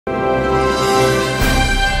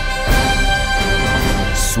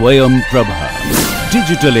Swayam Prabha.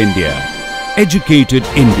 Digital India. Educated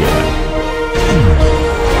India.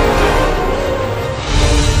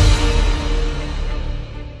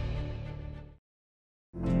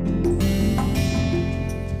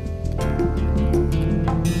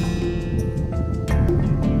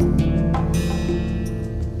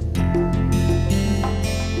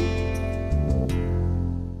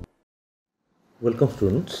 Welcome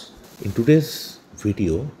students. In today's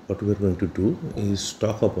video what we are going to do is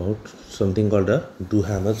talk about something called a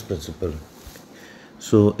Duhamel's principle.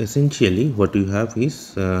 So essentially what you have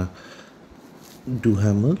is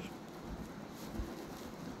Duhamel's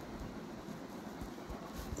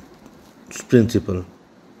principle.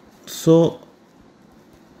 So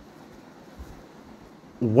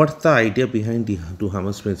what's the idea behind the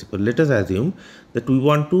Duhamel's principle? Let us assume that we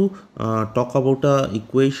want to talk about a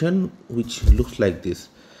equation which looks like this.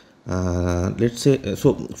 Let's say,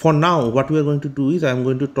 so for now what we are going to do is I am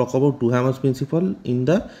going to talk about Duhamel's principle in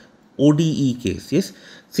the ODE case. Yes,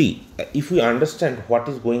 see, if we understand what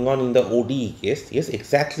is going on in the ODE case, yes,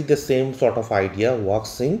 exactly the same sort of idea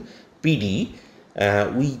works in PD.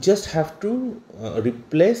 We just have to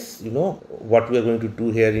replace, what we are going to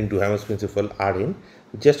do here in Duhamel's principle Rn.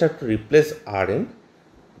 We just have to replace Rn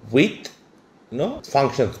with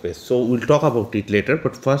function space. So we'll talk about it later,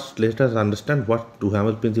 but first let us understand what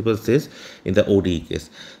Duhamel's principle says in the ODE case.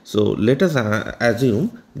 So let us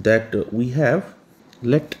assume that we have,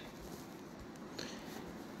 let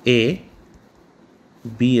A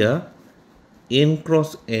be a n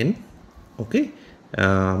cross n, okay,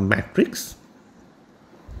 matrix,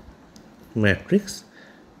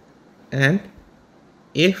 and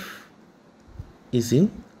F is in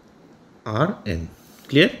Rn.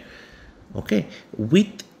 Clear? Okay,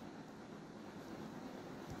 with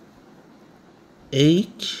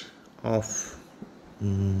H of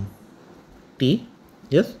T,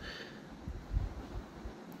 yes,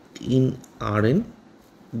 in Rn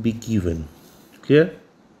be given. Clear?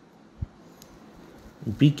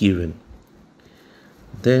 Be given.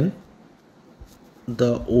 Then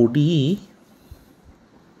the ODE,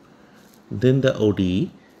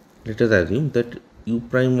 let us assume that U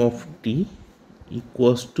prime of T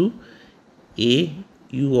equals to A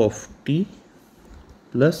U of T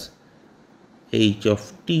plus H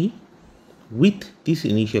of T with this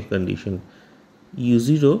initial condition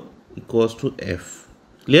U0 equals to F.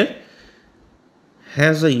 Clear?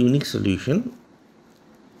 Has a unique solution,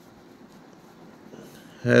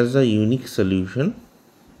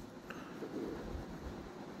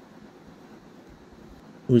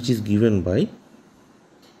 which is given by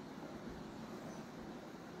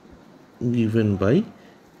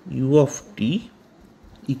U of T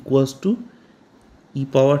equals to e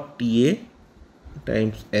power Ta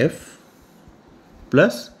times F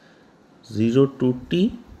plus 0 to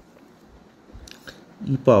T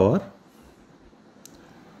e power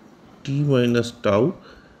T minus tau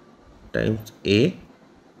times A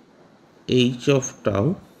H of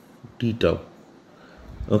tau D tau.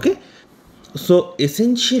 Okay, so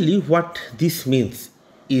essentially what this means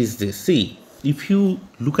is this. See, if you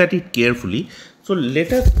look at it carefully, so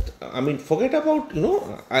let us, forget about,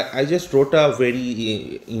 I just wrote a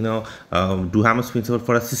very, Duhamel's principle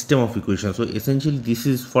for a system of equations. So essentially this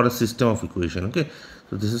is for a system of equation. Okay,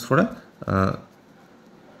 so this is for a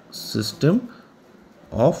system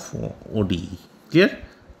of ODE. Clear?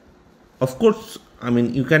 Of course,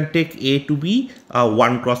 you can take A to be a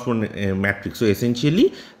 1 cross 1 matrix. So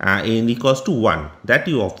essentially n equals to 1. That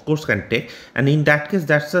you of course can take, and in that case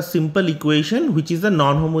that's a simple equation which is a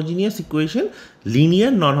non-homogeneous equation,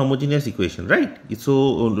 linear non-homogeneous equation, right?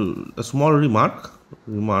 So a small remark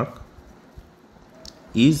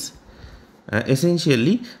is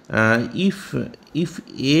essentially if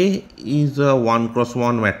A is a 1 cross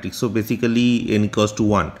 1 matrix, so basically n equals to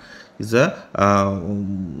 1 is a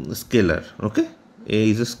scalar. Okay, A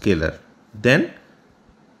is a scalar, then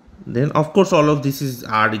of course all of this is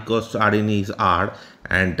R equals to Rn is R,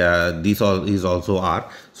 and this all is also R.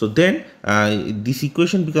 So then this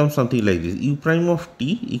equation becomes something like this: U prime of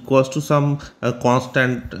T equals to some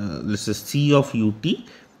constant, let's say C of Ut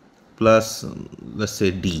plus let's say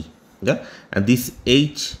D. Yeah, and this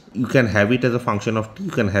H, you can have it as a function of T, you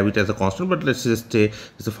can have it as a constant, but let's just say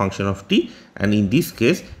it's a function of T. And in this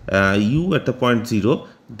case U at the point 0,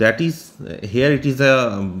 that is here it is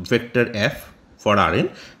a vector F for Rn,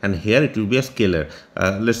 and here it will be a scalar,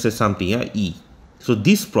 let's say something E. So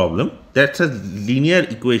this problem, that's a linear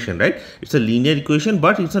equation, right? It's a linear equation,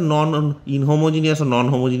 but it's a non-inhomogeneous or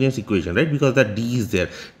non-homogeneous equation, right? Because that d is there.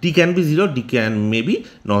 D can be 0, d can maybe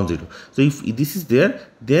non-zero. So if this is there,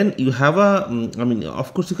 then you have a, I mean,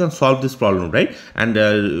 of course you can solve this problem, right? And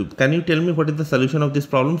can you tell me what is the solution of this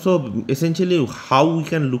problem? So essentially, how we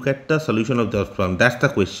can look at the solution of this problem? That's the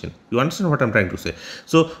question. You understand what I'm trying to say?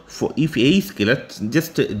 So if A is scalar,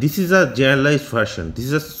 just this is a generalized version. This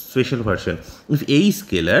is a special version. If A is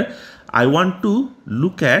scalar, I want to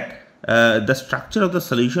look at the structure of the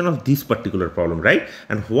solution of this particular problem, right?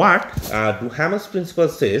 And what Duhamel's principle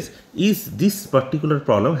says is this particular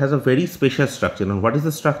problem has a very special structure. And what is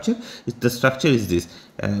the structure? The structure is this.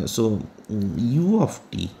 So u of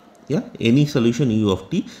t, yeah, any solution u of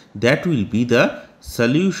t, that will be the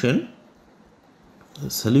solution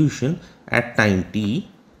at time t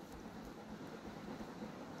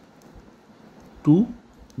to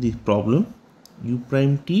the problem u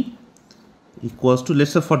prime t equals to,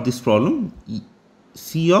 let's say for this problem,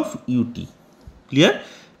 c of ut, clear,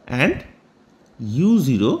 and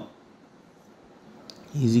u0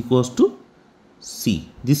 is equals to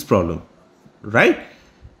c, this problem, right?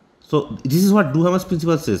 So this is what Duhamel's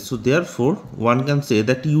principle says. So therefore one can say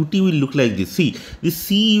that ut will look like this. See, this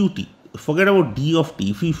CUT, forget about d of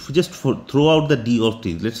t. If you just throw out the d of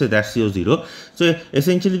t, let's say that's your 0. So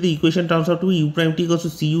essentially the equation turns out to be u prime t equals to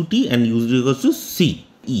CUT and u0 equals to c,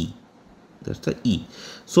 e. That's the E.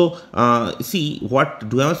 So see, what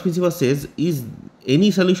Duhamel's principle says is any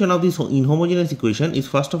solution of this inhomogeneous equation is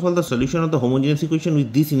first of all the solution of the homogeneous equation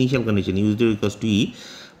with this initial condition u0 equals to E,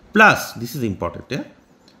 plus, this is important, yeah,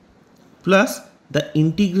 plus the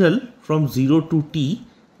integral from 0 to t,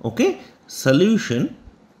 okay, solution.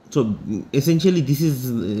 So essentially this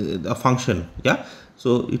is a function, yeah,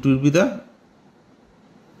 so it will be the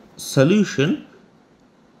solution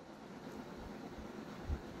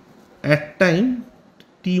at time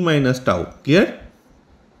t minus tau, clear,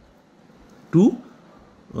 to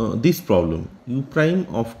this problem u prime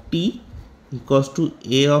of t equals to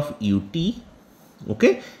a of ut,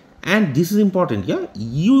 okay, and this is important, yeah,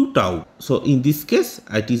 u tau. So in this case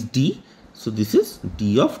it is d, so this is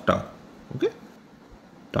d of tau, okay,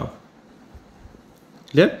 tau,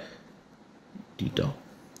 clear, d tau.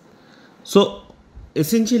 So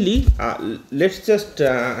essentially let's just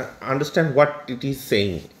understand what it is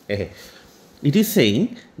saying. It is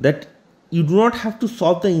saying that you do not have to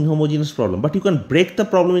solve the inhomogeneous problem, but you can break the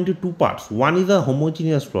problem into two parts. One is a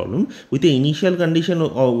homogeneous problem with the initial condition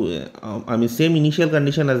I mean same initial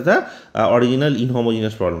condition as the original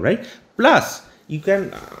inhomogeneous problem, right? Plus you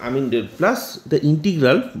can, I mean, plus the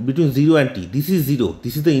integral between 0 and t. This is 0.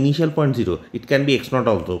 This is the initial point 0. It can be x0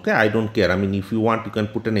 also, okay? I don't care. I mean, if you want, you can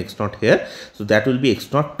put an x0 here. So that will be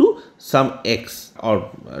x0 to some x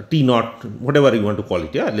or t0, whatever you want to call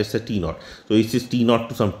it. Yeah, let's say t0. So it is t0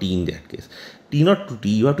 to some t in that case. T0 to t,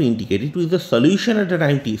 you have to indicate it with the solution at the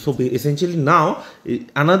time t. So essentially now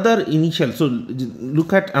another initial. So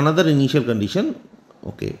look at another initial condition.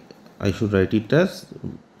 Okay, I should write it as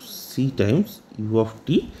c times u of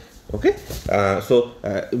t, okay. So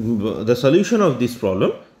the solution of this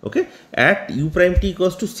problem, okay, at u prime t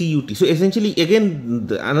equals to CUT. So essentially again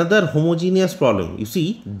another homogeneous problem. You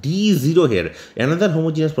see d is 0 here, another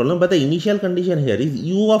homogeneous problem, but the initial condition here is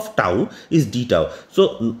u of tau is d tau.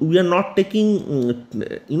 So we are not taking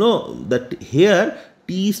you know that here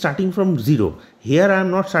t is starting from 0. Here I am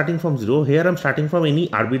not starting from 0. Here I am starting from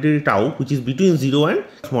any arbitrary tau which is between 0 and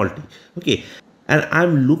small t, okay. And I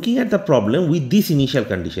am looking at the problem with this initial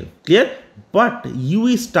condition, clear? But u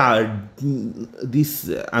is this,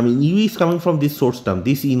 I mean u is coming from this source term,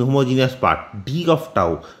 this inhomogeneous part, d of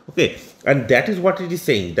tau, okay. And that is what it is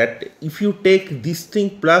saying, that if you take this thing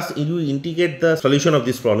plus you integrate the solution of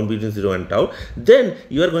this problem between 0 and tau, then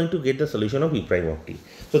you are going to get the solution of u prime of t.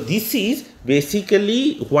 So this is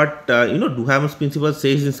basically what Duhamel's principle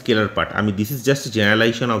says in scalar part. I mean, this is just a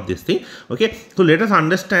generalization of this thing, okay. So let us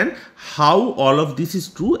understand how all of this is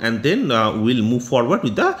true, and then we'll move forward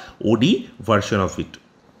with the OD version of it,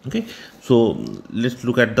 okay. So let's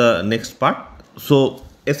look at the next part. So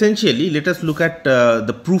essentially let us look at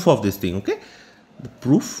the proof of this thing, okay. The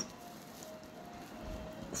proof,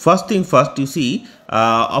 first thing first, you see,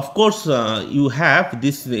 of course you have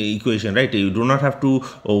this equation, right? You do not have to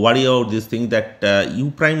worry about this thing, that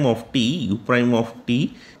u prime of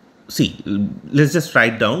t, see, let's just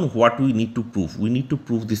write down what we need to prove. We need to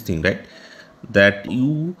prove this thing, right? That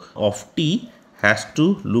u of t has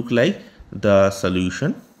to look like the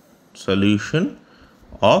solution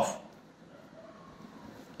of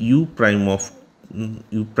u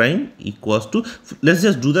prime equals to, let's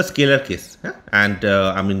just do the scalar case, huh? and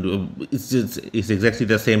I mean it's exactly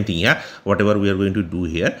the same thing, yeah, whatever we are going to do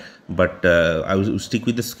here, but I will stick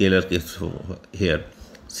with the scalar case here.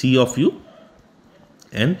 C of u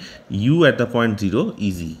and u at the point 0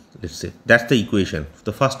 is e, let's say. That's the equation,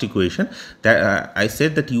 the first equation, that I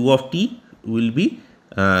said that u of t will be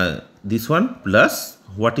this one plus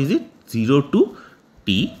what is it, 0 to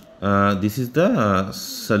t. This is the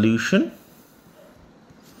solution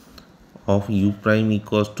of u prime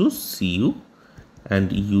equals to cu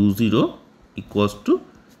and u0 equals to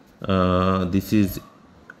this is,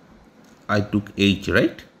 I took h,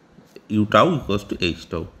 right, u tau equals to h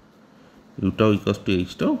tau, u tau equals to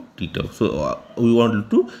h tau t tau. So we want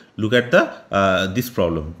to look at the this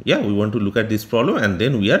problem, yeah, we want to look at this problem and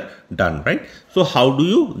then we are done, right? So how do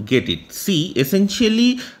you get it? See,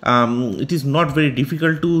 essentially it is not very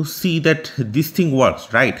difficult to see that this thing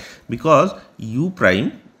works, right? Because u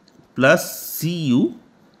prime plus cu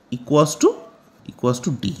equals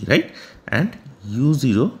to d, right, and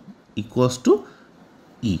u0 equals to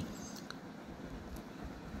e.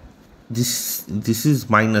 This is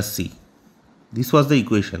minus c. This was the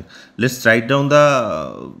equation. Let's write down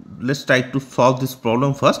the, let's try to solve this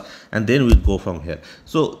problem first and then we'll go from here.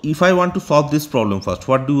 So if I want to solve this problem first,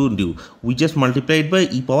 what do you do? We just multiply it by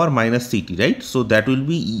e power minus ct, right? So that will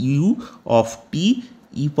be u of t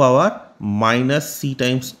e power minus c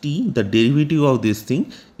times t, the derivative of this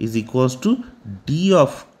thing is equals to d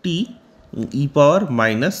of t e power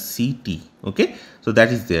minus ct, okay? So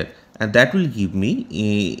that is there, and that will give me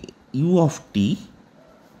a u of t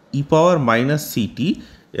e power minus ct.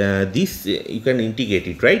 This you can integrate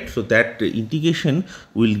it, right? So that integration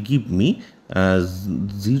will give me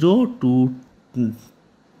 0 to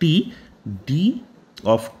t d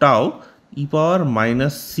of tau e power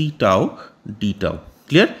minus c tau d tau,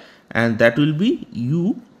 clear? And that will be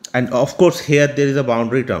u, and of course here there is a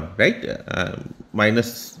boundary term, right,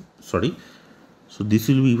 minus, sorry, so this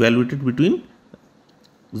will be evaluated between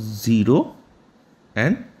 0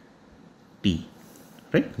 and t,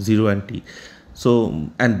 right, 0 and t. So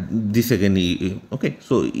and this again, okay,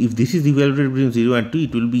 so if this is evaluated between 0 and t,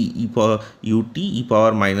 it will be e power ut e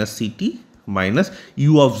power minus ct minus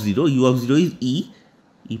u of 0 is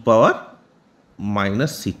e power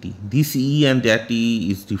minus ct. This e and that e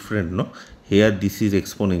is different, no? Here this is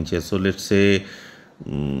exponential, so let's say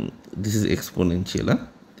this is exponential, huh?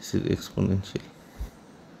 This is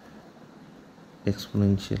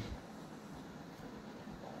exponential,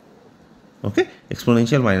 okay,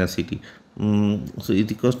 exponential minus ct. So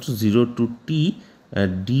it equals to 0 to t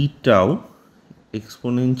d tau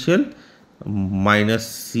exponential minus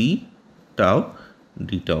c tau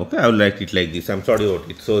d tau, okay? I will write it like this, I'm sorry about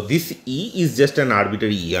it. So this e is just an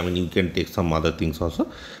arbitrary e, I mean you can take some other things also,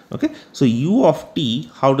 okay? So u of t,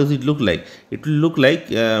 how does it look like? It will look like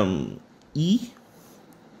e,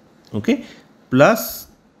 okay, plus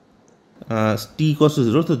t equals to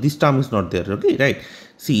 0, so this term is not there, okay, right?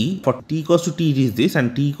 See, for t equals to t it is this,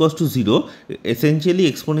 and t equals to 0, essentially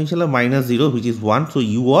exponential of minus 0, which is 1, so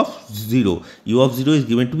u of 0 is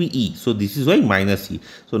given to be e, so this is why minus e.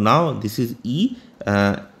 So now this is e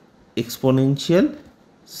exponential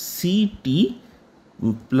ct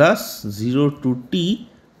plus 0 to t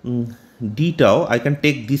d tau. I can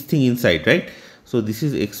take this thing inside, right? So this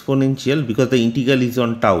is exponential because the integral is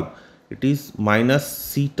on tau, it is minus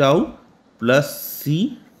c tau plus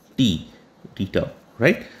ct d tau,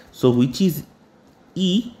 right? So which is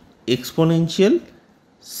e exponential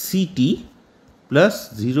ct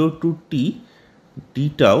plus 0 to t d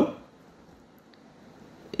tau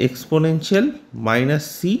exponential minus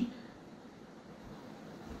c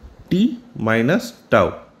t minus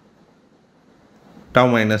tau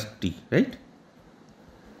minus t, right,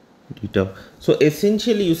 d tau. So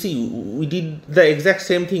essentially you see we did the exact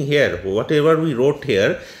same thing here, whatever we wrote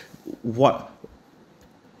here, what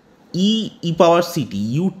e power ct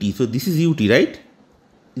ut, so this is ut, right,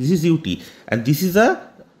 this is ut, and this is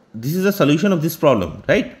a solution of this problem,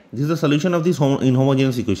 right? This is the solution of this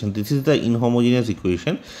inhomogeneous equation. This is the inhomogeneous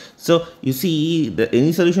equation. So you see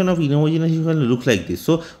any solution of inhomogeneous equation looks like this.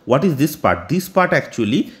 So what is this part? This part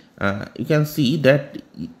actually you can see that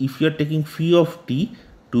if you are taking phi of t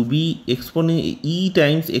to be e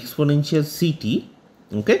times exponential ct,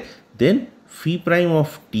 okay, then phi prime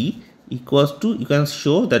of t equals to, you can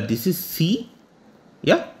show that this is c,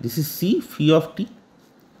 yeah, this is c phi of t,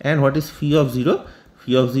 and what is phi of 0?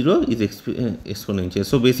 Phi of 0 is exponential.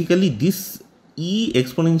 So basically this e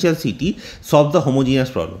exponential ct solves the homogeneous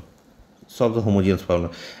problem,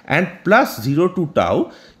 and plus 0 to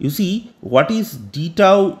tau, you see what is d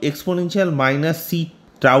tau exponential minus c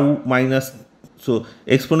tau minus, so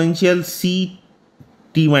exponential c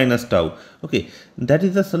t minus tau. Okay, that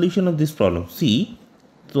is the solution of this problem. See,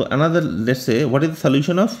 so another, let's say, what is the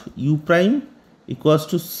solution of u prime equals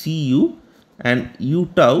to cu and u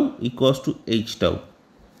tau equals to h tau?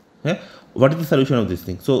 Yeah, what is the solution of this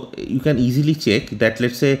thing? So you can easily check that,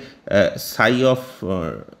 let's say, psi of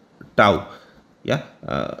tau, yeah,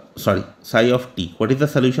 sorry, psi of t. What is the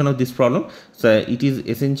solution of this problem? So it is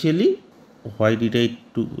essentially, why did I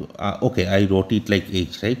do okay, I wrote it like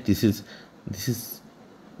h, right? This is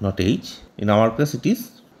not h. In our case it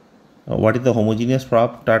is what is the homogeneous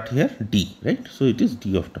part here? D, right? So it is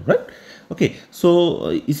d of tau, right? Okay, so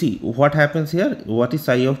you see what happens here. What is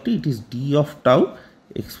psi of t? It is d of tau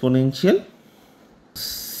exponential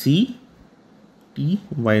c t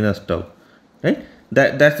minus tau, right?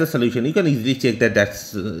 That's the solution. You can easily check that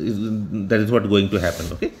that is what going to happen.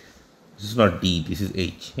 Okay, this is not d, this is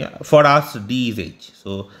h. Yeah, for us d is h,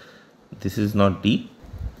 so this is not d.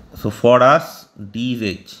 So for us d is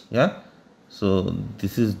h. Yeah, so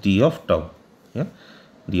this is d of tau. Yeah,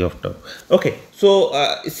 d of tau. Okay, so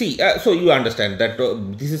see, so you understand that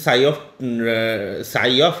this is psi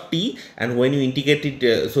of t, and when you integrate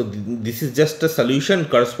it, so this is just a solution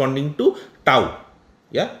corresponding to tau.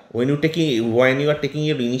 Yeah, when you are taking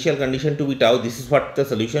your initial condition to be tau, this is what the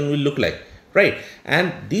solution will look like, right?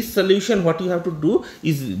 And this solution, what you have to do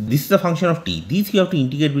is, this is a function of t. This you have to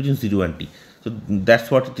integrate between 0 and t. So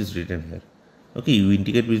that's what it is written here. Okay, you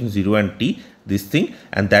integrate between 0 and t, this thing,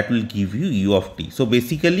 and that will give you u of t. So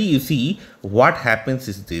basically, you see what happens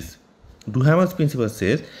is this. Duhamel's principle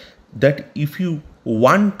says that if you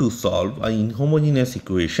want to solve an inhomogeneous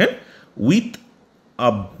equation with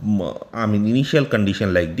a initial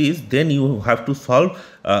condition like this, then you have to solve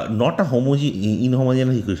not a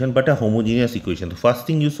inhomogeneous equation, but a homogeneous equation. The first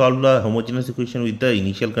thing, you solve the homogeneous equation with the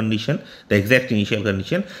initial condition, the exact initial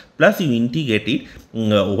condition, plus you integrate it.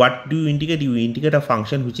 What do you integrate? You integrate a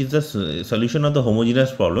function which is the solution of the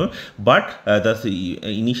homogeneous problem, but the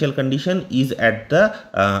initial condition is at the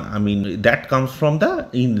that comes from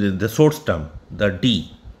the source term, the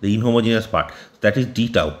d, the inhomogeneous part, that is d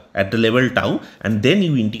tau at the level tau, and then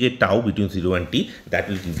you integrate tau between 0 and t, that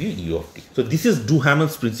will give you u of t. So this is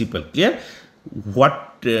Duhamel's principle. Clear?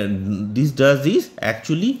 What this does is,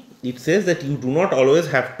 actually it says that you do not always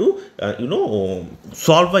have to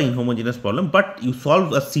solve a inhomogeneous problem, but you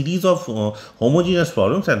solve a series of homogeneous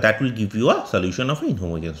problems, and that will give you a solution of an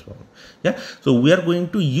inhomogeneous problem. Yeah, so we are going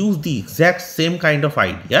to use the exact same kind of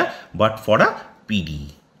idea, but for a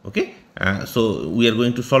PDE. Okay, so we are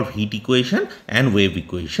going to solve heat equation and wave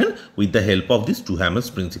equation with the help of this Duhamel's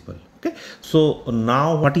principle. Okay, so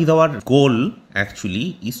now what is our goal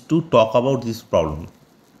actually is to talk about this problem.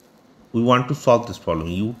 We want to solve this problem,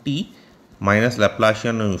 ut minus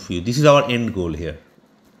Laplacian of u. This is our end goal here.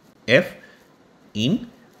 F in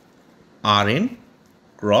Rn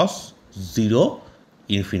cross 0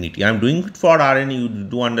 infinity. I am doing it for Rn. You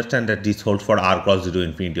do understand that this holds for R cross 0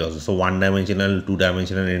 infinity also. So 1-dimensional,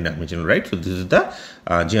 2-dimensional, n-dimensional, right? So this is the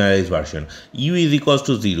generalized version. U is equals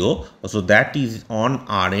to 0. So that is on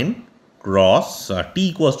Rn cross t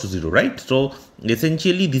equals to 0, right? So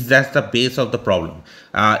essentially that's the base of the problem.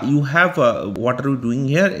 You have what are we doing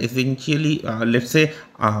here? Essentially, let's say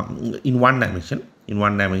in one dimension,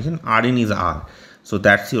 Rn is R. So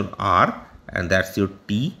that's your R and that's your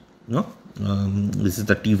t. This is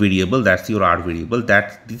the t variable, that's your r variable,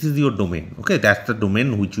 this is your domain. Okay, that's the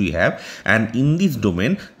domain which we have, and in this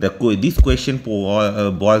domain this question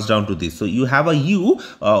boils down to this. So you have a u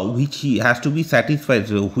which has to be satisfied,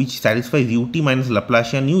 which satisfies ut minus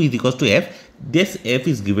Laplacian u is equals to f. This f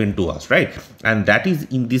is given to us, right? And that is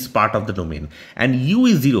in this part of the domain, and u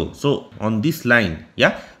is 0. So on this line,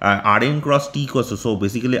 yeah, Rn cross t equals to, so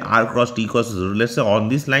basically r cross t equals to 0. Let's say on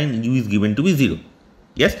this line u is given to be 0.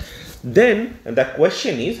 Yes. Then the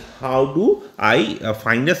question is, how do I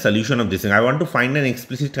find a solution of this thing? I want to find an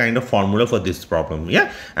explicit kind of formula for this problem.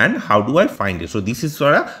 Yeah, and how do I find it? So this is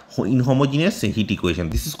for a inhomogeneous heat equation.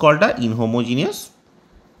 This is called a homogeneous,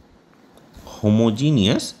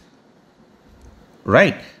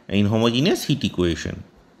 right? Inhomogeneous heat equation.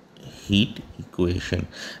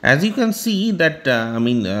 As you can see that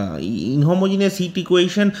inhomogeneous heat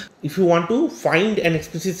equation, if you want to find an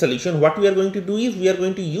explicit solution, what we are going to do is we are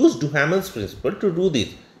going to use Duhamel's principle to do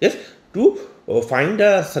this. Yes, to find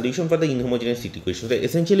a solution for the inhomogeneous heat equation. So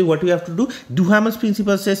essentially what we have to do, Duhamel's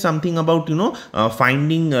principle says something about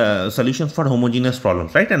finding solutions for homogeneous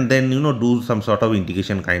problems, right? And then do some sort of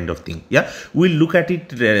integration kind of thing. Yeah, we'll look at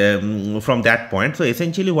it from that point. So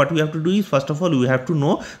essentially what we have to do is, first of all, we have to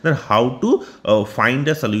know that how to find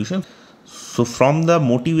a solution. So from the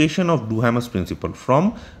motivation of Duhamel's principle,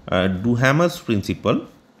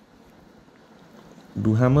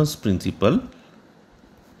 Duhamel's principle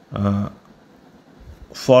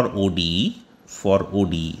for ODE.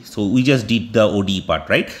 So we just did the ODE part,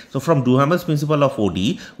 right? So from Duhamel's principle of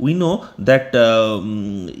ODE, we know that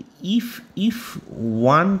if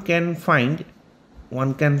one can find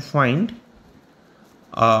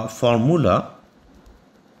a formula,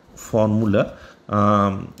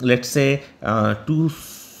 let's say to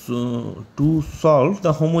solve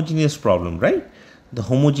the homogeneous problem, right? The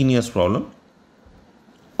homogeneous problem,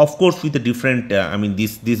 of course with a different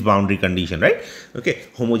this boundary condition, right? Okay,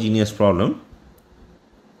 homogeneous problem,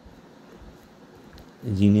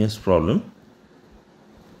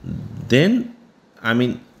 then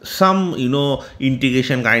some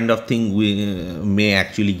integration kind of thing may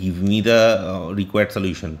actually give me the required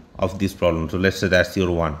solution of this problem. So let's say that's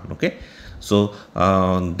your one. Okay, so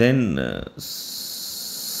then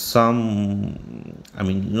some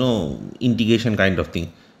integration kind of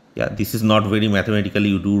thing. Yeah, this is not very mathematically,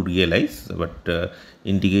 you do realize, but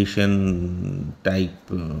integration type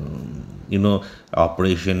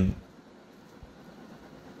operation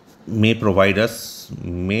may provide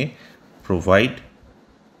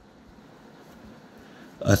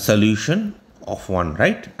a solution of one,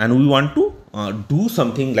 right? And we want to do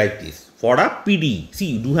something like this for a PD.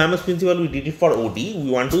 See, Duhamel's principle, we did it for OD.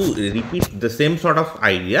 We want to repeat the same sort of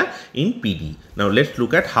idea in PD. Now let's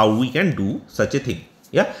look at how we can do such a thing.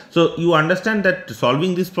 Yeah, so you understand that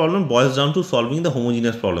solving this problem boils down to solving the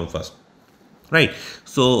homogeneous problem first, right?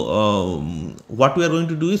 So what we are going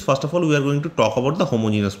to do is, first of all, we are going to talk about the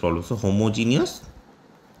homogeneous problem. So homogeneous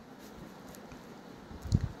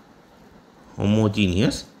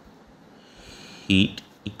heat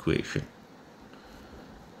equation.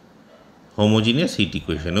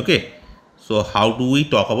 Okay, so how do we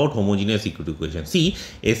talk about homogeneous heat equation? See,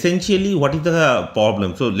 essentially what is the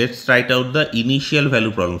problem? So let's write out the initial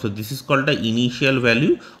value problem. So this is called the initial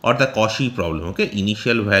value or the Cauchy problem. Okay,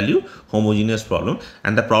 initial value homogeneous problem,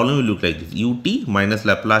 and the problem will look like this: ut minus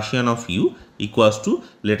Laplacian of u equals to,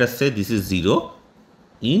 let us say this is 0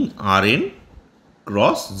 in Rn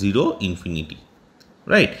cross 0 infinity,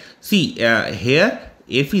 right? See, here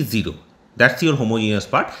f is 0, that's your homogeneous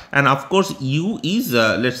part, and of course u is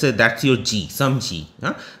let's say that's your g, some g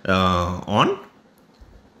on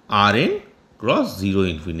Rn cross 0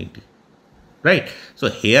 infinity, right? So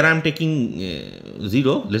here I am taking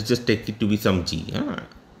 0, let's just take it to be some g,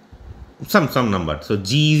 some number. So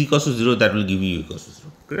g is equals to 0, that will give you equals to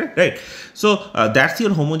 0, correct, right? So that's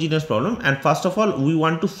your homogeneous problem, and first of all we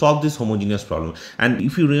want to solve this homogeneous problem. And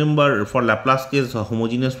if you remember, for Laplace case,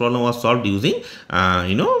 homogeneous problem was solved using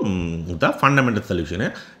the fundamental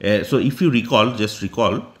solution. So if you recall, just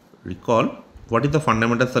recall what is the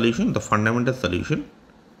fundamental solution. The fundamental solution,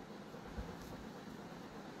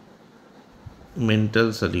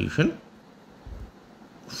 mental solution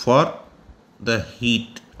for the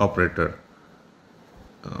heat operator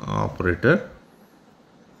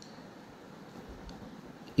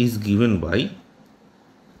is given by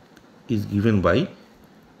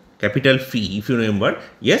capital phi, if you remember.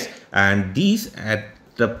 Yes, and these at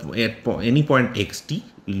any point xt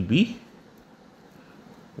will be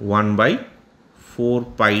 1 by 4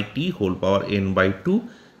 pi t whole power n by 2.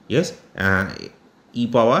 Yes, e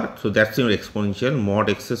power, so that's your exponential mod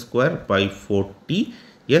x square by 4t.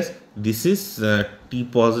 Yes, this is t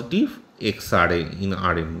positive x Rn in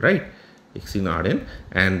Rn, right? X in Rn,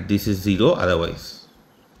 and this is 0 otherwise.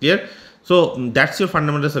 Clear? So that's your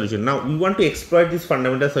fundamental solution. Now we want to exploit this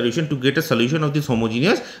fundamental solution to get a solution of this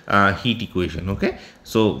homogeneous heat equation. Okay,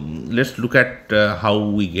 so let's look at how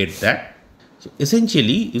we get that. So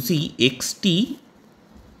essentially, you see, xt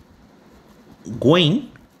going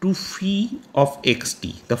to phi of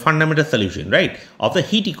xt, the fundamental solution, right, of the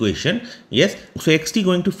heat equation. Yes, so xt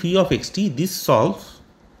going to phi of xt, this solves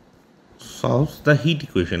the heat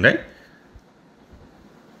equation, right?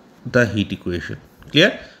 The heat equation.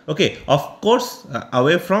 Clear? Okay, of course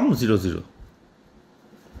away from 0 0,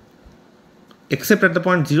 except at the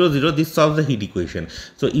point 0 0, this solves the heat equation.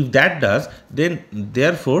 So if that does, then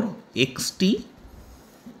therefore xt,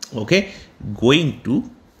 okay, going to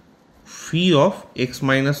phi of x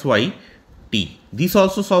minus y t, this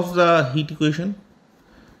also solves the heat equation,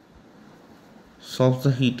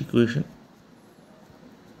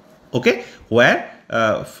 okay, where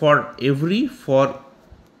for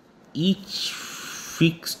each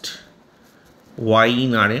fixed y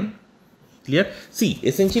in Rn, Clear? See,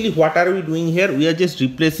 essentially what are we doing here? We are just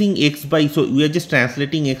replacing x by, so we are just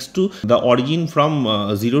translating x to the origin from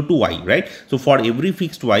 0 to y, right? So for every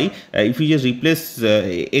fixed y, if you just replace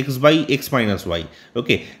x by x minus y,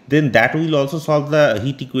 okay, then that will also solve the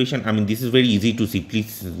heat equation. I mean, this is very easy to see.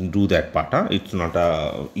 Please do that part. It's not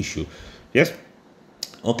a issue. Yes.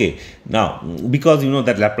 Okay, now because you know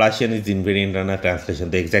that Laplacian is invariant on a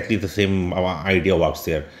translation, exactly the same idea works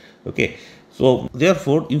there. Okay, so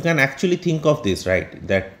therefore you can actually think of this, right,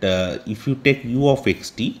 that if you take u of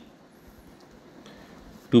xt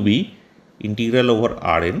to be integral over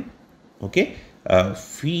Rn, okay,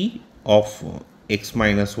 phi of x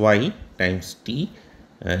minus y times t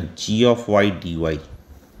g of y dy.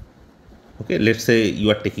 Okay, let's say you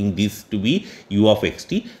are taking this to be u of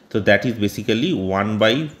xt, so that is basically 1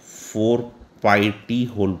 by 4 pi t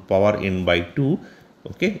whole power n by 2,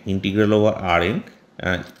 okay, integral over Rn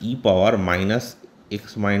e power minus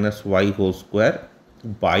x minus y whole square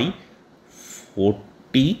by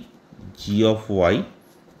 4t g of y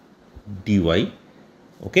dy.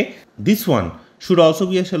 Okay, this one should also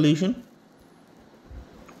be a solution,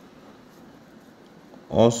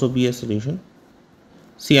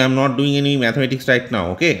 See, I'm not doing any mathematics right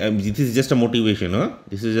now, okay? This is just a motivation,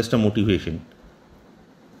 This is just a motivation.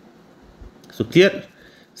 So clear?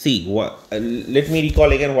 See, let me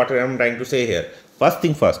recall again what I'm trying to say here. First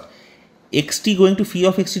thing first, xt going to phi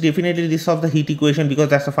of xt, definitely this solves the heat equation because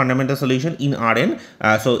that's the fundamental solution in Rn.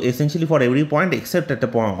 So essentially for every point except at the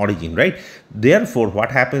point origin, right? Therefore,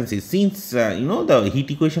 what happens is, since you know the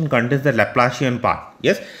heat equation contains the Laplacian part,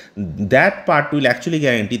 yes, that part will actually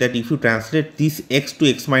guarantee that if you translate this x to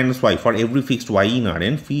x minus y for every fixed y in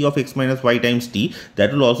Rn, phi of x minus y times t,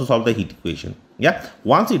 that will also solve the heat equation. Yeah,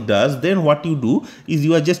 once it does, then what you do is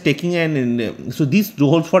you are just taking an so this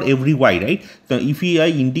holds for every y, right? So if I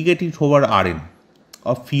integrate it over Rn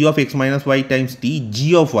of phi of x minus y times t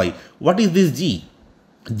g of y, what is this g?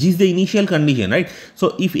 G is the initial condition, right?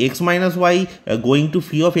 So if x minus y going to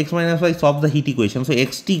phi of x minus y solves the heat equation, so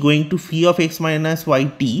xt going to phi of x minus y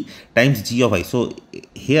t times g of y. So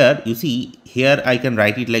here you see, here I can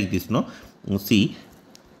write it like this, no? You see,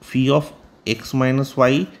 phi of x minus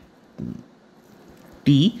y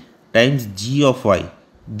t times g of y.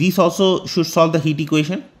 This also should solve the heat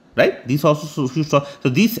equation, right? This also should solve. So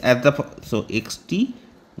this at the, so xt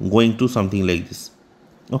going to something like this.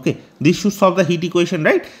 Okay, this should solve the heat equation,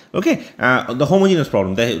 right? Okay, the homogeneous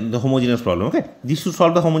problem, the homogeneous problem. Okay, this should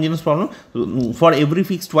solve the homogeneous problem for every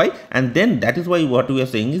fixed y, and then that is why what we are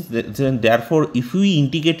saying is that, then therefore if we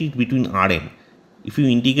integrate it between Rn, if you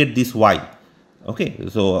integrate this y, okay,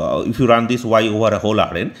 so if you run this y over a whole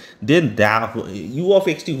Rn, then that u of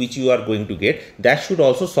xt which you are going to get, that should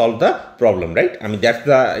also solve the problem, right? I mean, that's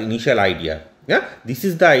the initial idea. Yeah, this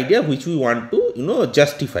is the idea which we want to, you know,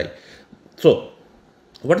 justify. So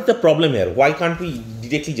what is the problem here? Why can't we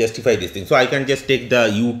directly justify this thing? So I can just take the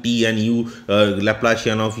ut and u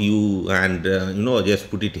Laplacian of u and you know,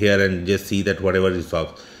 just put it here and just see that whatever is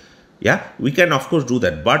solved. Yeah, we can of course do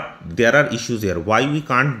that, but there are issues here. Why we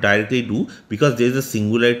can't directly do? Because there is a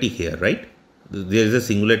singularity here, right? There is a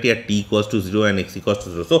singularity at t equals to 0 and x equals to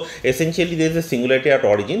 0. So essentially there is a singularity at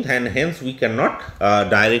origin, and hence we cannot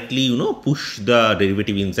directly, you know, push the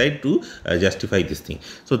derivative inside to justify this thing.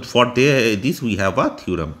 So for this we have a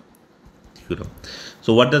theorem.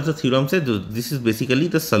 So what does the theorem say? This is basically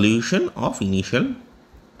the solution of initial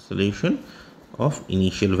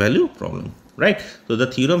value problem, right? So the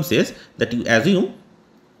theorem says that you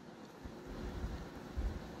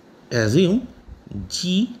assume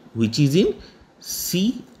G which is in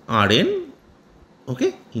C Rn,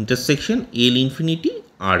 okay, intersection L infinity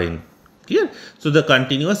Rn. Clear? So the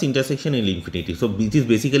continuous intersection L infinity. So it is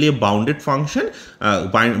basically a bounded function,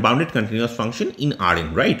 bounded continuous function in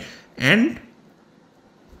Rn, right? And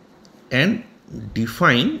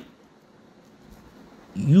define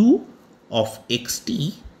u of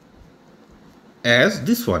xt as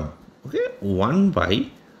this one, okay, 1 by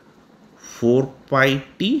 4 pi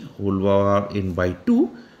t whole power n by 2,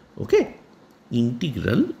 okay,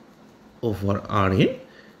 integral over Rn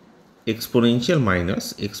exponential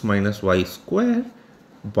minus x minus y square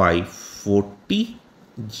by 4t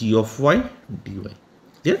g of y dy.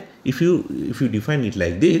 Yeah, if you define it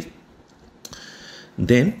like this,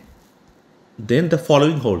 then the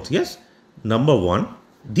following holds. Yes, number one,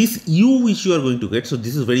 this u which you are going to get, so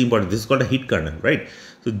this is very important, this is called a heat kernel, right?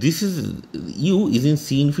 So this is u is in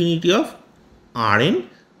C infinity of Rn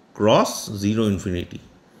cross 0 infinity.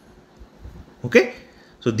 Okay,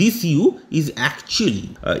 so this u is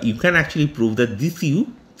actually you can actually prove that this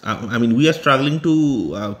u I mean, we are struggling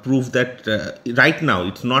to prove that right now.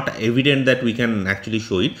 It's not evident that we can actually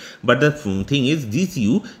show it. But the thing is, this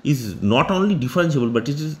u is not only differentiable, but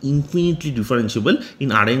it is infinitely differentiable in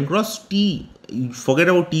Rn cross t. You forget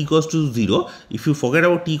about t equals to 0. If you forget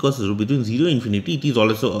about t equals to 0, between 0 and infinity, it is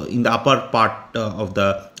also in the upper part of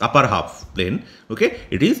the upper half plane. Okay,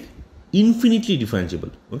 it is infinitely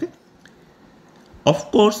differentiable. Okay, of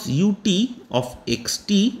course, ut of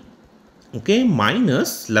xt, okay,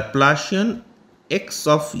 minus Laplacian x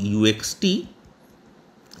of uxt,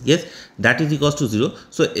 yes, that is equals to 0.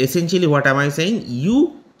 So essentially what am I saying?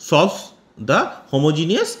 U solves the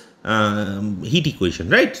homogeneous heat equation,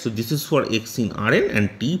 right? So this is for x in Rn and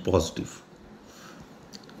t positive.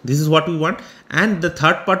 This is what we want. And the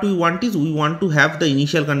third part we want is, we want to have the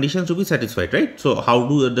initial conditions to be satisfied, right? So how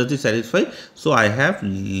does it satisfy? So I have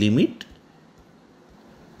limit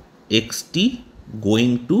xt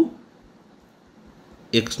going to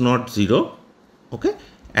x naught 0, okay,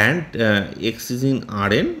 and x is in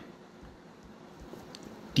Rn,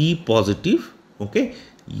 t positive, okay,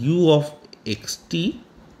 u of xt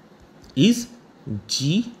is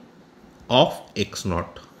g of x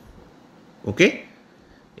naught, okay,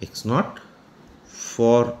 x naught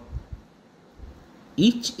for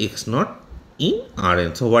each x naught in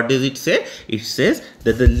Rn. So what does it say? It says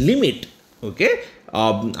that the limit, okay,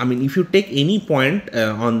 I mean, if you take any point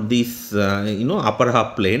on this upper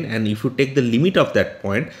half plane, and if you take the limit of that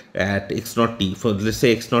point at x naught t, for let's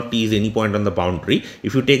say x naught t is any point on the boundary,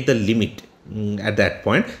 if you take the limit at that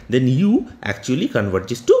point, then u actually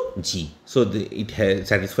converges to g. So it has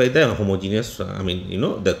satisfied the homogeneous,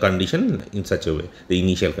 the condition in such a way, the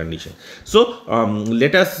initial condition. So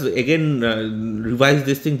let us again revise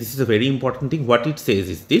this thing. This is a very important thing. What it says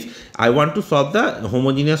is this: I want to solve the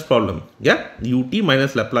homogeneous problem. Yeah, ut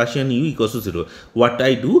minus Laplacian u equals to 0. What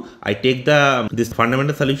I do, I take this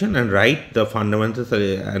fundamental solution and write the fundamental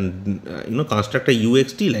and construct a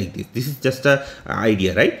uxt like this. This is just a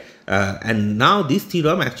idea, right? And now this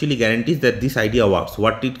theorem actually guarantees that this idea works.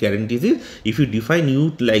 What it guarantees is, if you define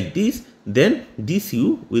u like this, then this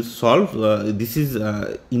u will solve, this is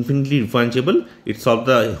infinitely differentiable, it solves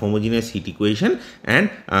the homogeneous heat equation, and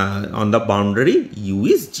on the boundary u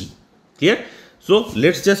is g. Clear? So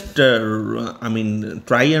let's just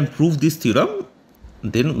try and prove this theorem,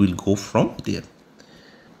 then we'll go from there.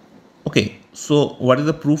 Okay, so what is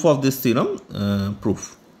the proof of this theorem?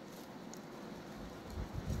 Proof.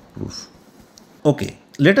 Okay,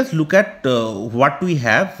 let us look at what we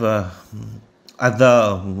have as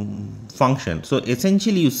the function. So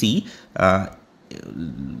essentially, you see,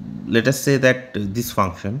 let us say that this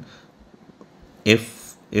function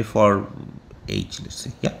f or h, let's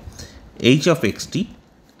say, yeah, h of xt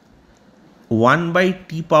 1 by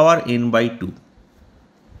t power n by 2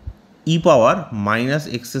 e power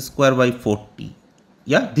minus x square by 4t.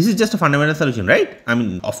 Yeah, this is just a fundamental solution, right? I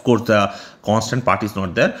mean, of course, the constant part is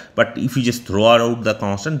not there, but if you just throw out the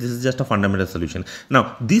constant, this is just a fundamental solution.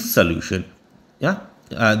 Now, this solution, yeah,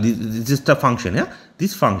 this is just a function, yeah,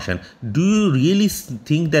 this function, do you really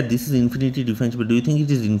think that this is infinitely differentiable? Do you think it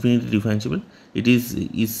is infinitely differentiable? It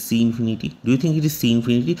is C infinity. Do you think it is C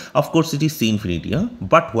infinity? Of course, it is C infinity, yeah?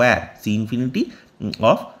 But where? C infinity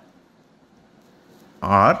of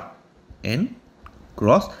R n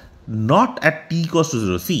cross, not at t equals to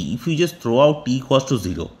 0. See, if you just throw out t equals to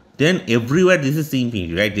 0, then everywhere this is C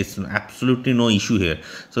infinity, right? There's absolutely no issue here.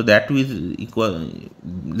 So that is equal,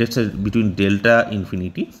 let's say, between delta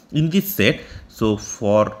infinity in this set. So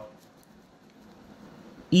for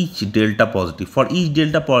each delta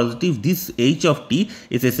positive, this h of t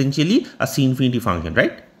is essentially a C infinity function,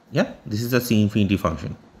 right? Yeah, this is a C infinity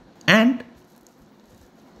function. And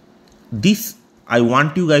this, I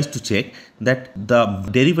want you guys to check that the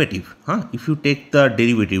derivative, if you take the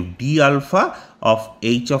derivative d alpha of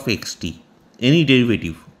h of xt, any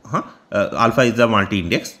derivative, alpha is the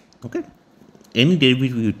multi-index, okay, any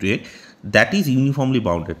derivative you take, that is uniformly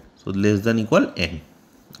bounded, so less than equal n,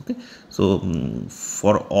 okay. So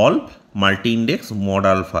for all multi-index mod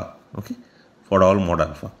alpha, okay, for all mod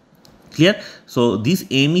alpha. Clear? So this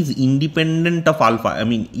n is independent of alpha. I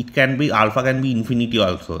mean, it can be, alpha can be infinity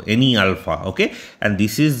also, any alpha, okay, and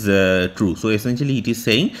this is true. So essentially it is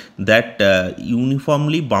saying that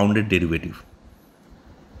uniformly bounded derivative,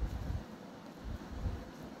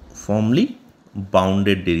 formally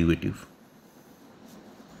bounded derivative,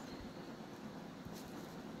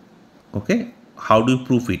 okay. How do you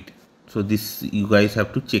prove it? So this, you guys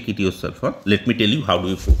have to check it yourself, Let me tell you how do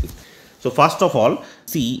you prove it. So first of all,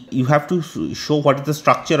 see, you have to show what is the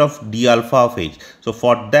structure of d alpha of h. So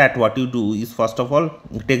for that, what you do is, first of all,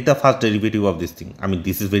 take the first derivative of this thing. I mean,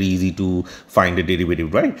 this is very easy to find a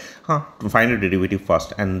derivative, right? To find a derivative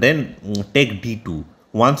first, and then take d2.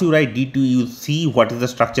 Once you write d2, you see what is the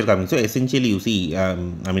structure coming. So essentially, you see,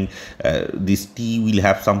 this t will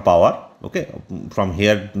have some power. Okay, from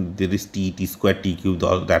here there is t square, t cube,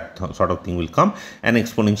 all that sort of thing will come, and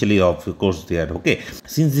exponentially of course there. Okay,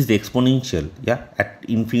 since this exponential, yeah, at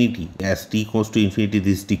infinity, as t goes to infinity,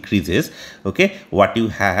 this decreases. Okay, what you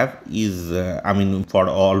have is, for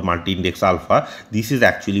all multi-index alpha, this is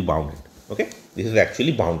actually bounded. Okay, this is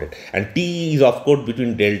actually bounded, and t is of course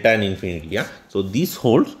between delta and infinity. Yeah, so this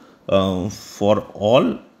holds for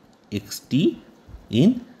all xt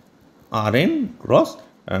in Rn cross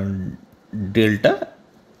and delta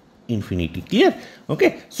infinity. Clear?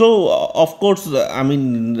 Okay, so of course,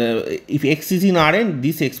 if x is in Rn,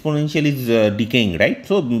 this exponential is decaying, right?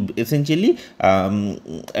 So essentially,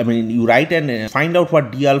 you write and find out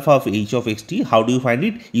what d alpha of h of xt. How do you find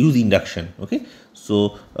it? Use induction. Okay,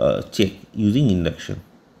 so check using induction.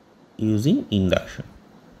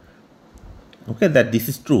 Okay, that this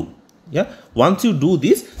is true. Yeah, once you do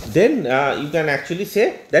this, then you can actually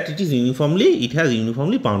say that it has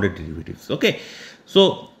uniformly bounded derivatives. Okay,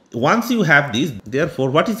 so once you have this, therefore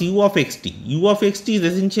what is u of xt? U of xt is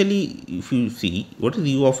essentially, if you see, what is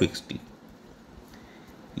u of xt?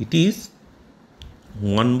 It is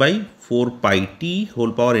 1 by 4 pi t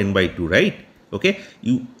whole power n by 2, right? Okay,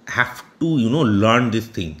 you have to learn this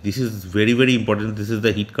thing. This is very, very important. This is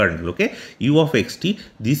the heat kernel. Okay, u of xt,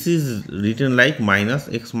 this is written like minus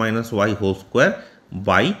x minus y whole square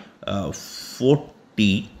by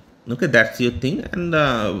 4t. Okay, that's your thing, and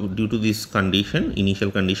due to this condition,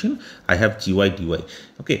 initial condition, I have gy dy.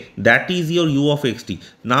 Okay, that is your u of xt.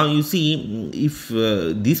 Now you see, if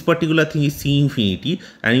this particular thing is c infinity,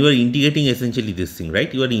 and you are integrating essentially this thing,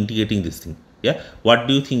 right? You are integrating this thing. Yeah, what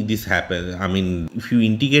do you think this happens? I mean, if you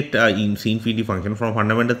integrate in c infinity function from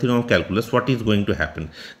fundamental theorem of calculus, what is going to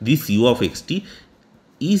happen? This u of xt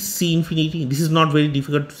is c infinity. This is not very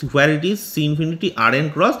difficult to see where it is. C infinity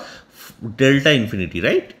Rn cross delta infinity,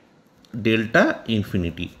 right? Delta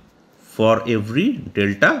infinity for every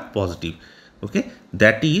delta positive. Okay,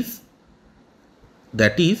 that is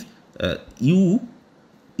u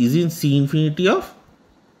is in c infinity of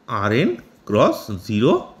Rn cross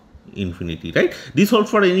 0 infinity, right? This holds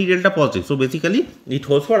for any delta positive. So basically it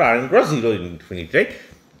holds for Rn cross 0 infinity, right?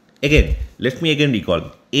 Again, let me again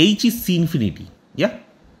recall, h is c infinity. Yeah,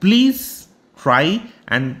 please try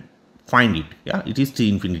and find it. Yeah, it is c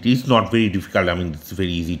infinity. It's not very difficult. I mean, it's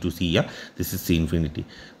very easy to see. Yeah, this is c infinity.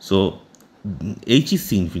 So h is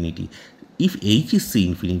c infinity. If h is c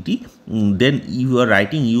infinity, then you are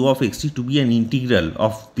writing u of xt to be an integral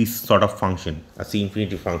of this sort of function, a c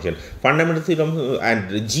infinity function. Fundamental theorem,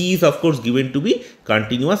 and g is of course given to be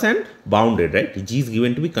continuous and bounded, right? G is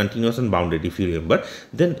given to be continuous and bounded, if you remember.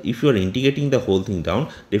 Then if you are integrating the whole thing down,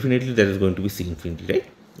 definitely there is going to be c infinity, right?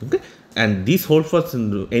 Okay, and this holds for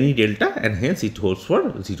any delta, and hence it holds for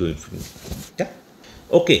 0 infinity. Yeah.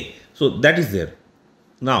 Okay, so that is there.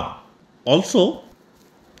 Now also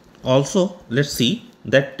let's see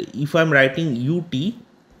that if I'm writing ut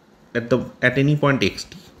at any point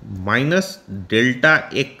xt minus delta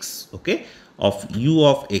x, okay, of u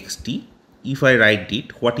of xt, if I write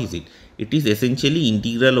it, what is it? It is essentially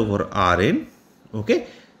integral over Rn, okay,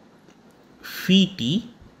 phi t.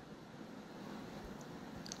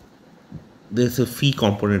 There's a phi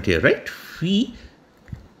component here, right? Phi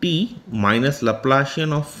t minus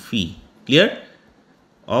Laplacian of phi, clear,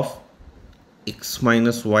 of x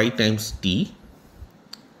minus y times t,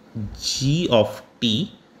 g of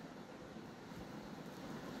t,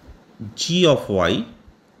 g of y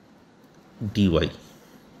dy.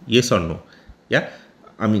 Yes or no? Yeah,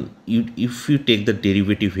 I mean, if you take the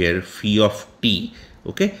derivative here, phi of t,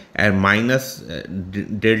 okay, and minus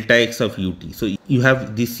delta x of ut, so you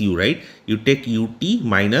have this u, right? You take ut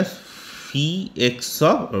minus phi x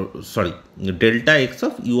of delta x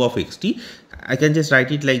of u of xt. I can just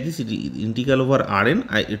write it like this, integral over Rn.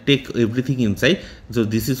 I take everything inside. So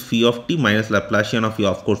this is phi of t minus Laplacian of u,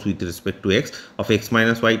 of course, with respect to x, of x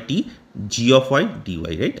minus y t, g of y dy,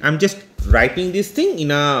 right? I'm just writing this thing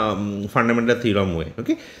in a fundamental theorem way.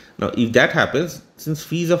 Okay. Now, if that happens, since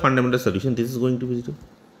phi is a fundamental solution, this is going to be 0.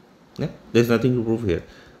 Yeah, there's nothing to prove here.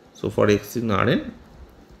 So for x in Rn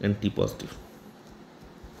and t positive.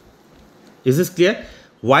 Is this clear?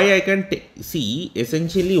 Why I can see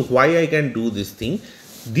essentially why I can do this thing.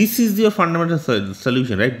 This is your fundamental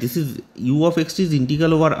solution, right? This is u of x is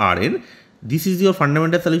integral over Rn, this is your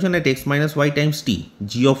fundamental solution at x minus y times t,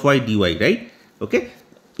 g of y dy, right? Okay,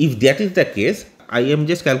 if that is the case, I am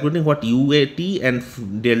just calculating what uat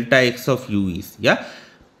and delta x of u is. Yeah,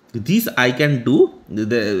 this I can do,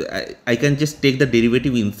 I can just take the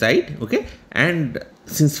derivative inside, okay, and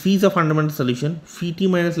since phi is a fundamental solution, phi t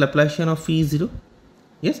minus Laplacian of phi is 0.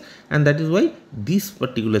 Yes, and that is why this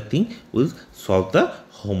particular thing will solve the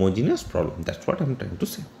homogeneous problem. That's what I'm trying to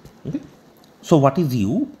say. Okay, so what is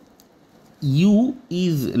u? U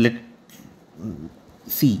is,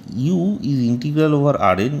 u is integral over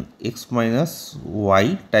Rn x minus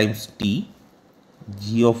y times t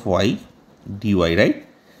g of y dy, right?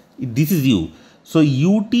 This is u. So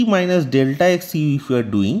ut minus delta x u, if you are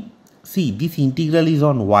doing, see, this integral is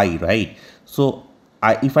on y, right? So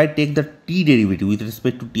if I take the t derivative with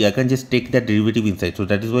respect to t, I can just take that derivative inside. So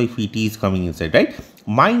that is why phi t is coming inside, right?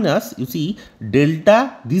 Minus, you see,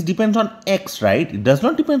 delta, this depends on x, right? It does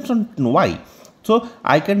not depend on y. So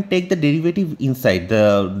I can take the derivative inside,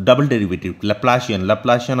 the double derivative,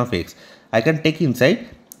 Laplacian of x. I can take inside,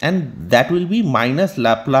 and that will be minus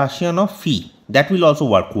Laplacian of phi. That will also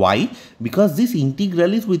work. Why? Because this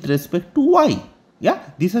integral is with respect to y. Yeah,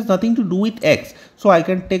 this has nothing to do with x. So I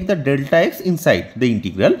can take the delta x inside the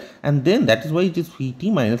integral, and then that is why it is phi t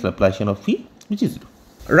minus Laplacian of phi, which is 0.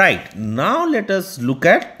 Right, now let us look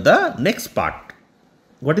at the next part.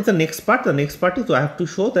 What is the next part? The next part is I have to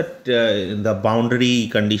show that the boundary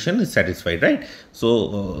condition is satisfied, right?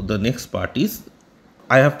 So the next part is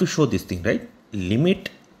I have to show this thing, right?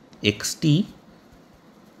 Limit xt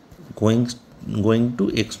going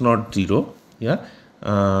to x naught 0, yeah,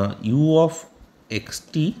 u of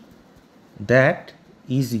xt that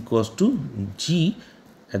is equals to g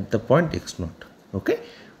at the point x naught, okay,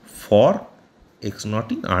 for x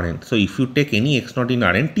naught in Rn. So if you take any x naught in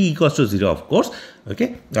Rn, t equals to 0, of course,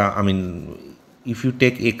 okay. I mean, if you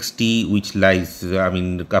take xt which lies,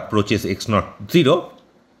 approaches x naught 0,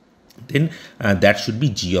 then that should be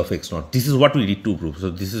g of x naught. This is what we need to prove. So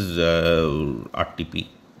this is RTP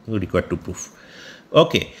required to prove.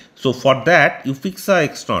 Okay, so for that you fix a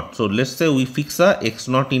x naught. So let's say we fix a x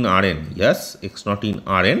naught in Rn. Yes, x naught in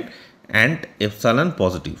Rn and epsilon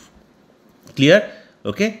positive. Clear?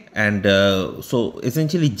 Okay, and so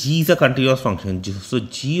essentially g is a continuous function. So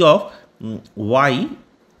g of y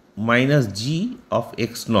minus g of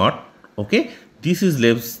x naught, okay, this is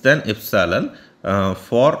less than epsilon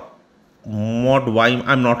for mod y.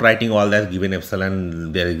 I'm not writing all that, given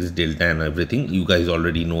epsilon there is delta and everything, you guys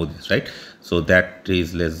already know this, right? So that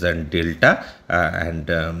is less than delta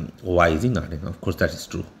and y is in Rn. Of course that is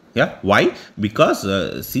true. Yeah, why? Because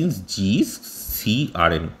since g is C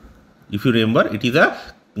Rn, if you remember, it is a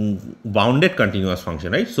bounded continuous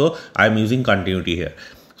function, right? So I am using continuity here.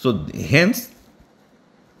 So hence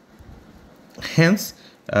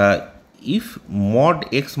if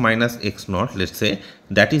mod x minus x naught, let's say,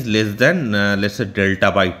 that is less than let's say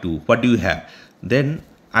delta by 2, what do you have? Then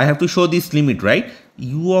I have to show this limit, right?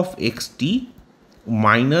 U of xt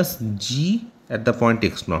minus g at the point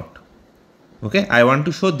x naught. Okay, I want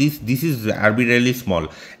to show this is arbitrarily small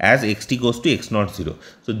as xt goes to x naught 0.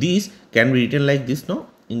 So this can be written like this, no?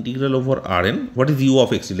 Integral over Rn. What is u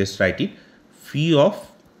of xt? Let's write it. Phi of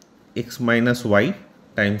x minus y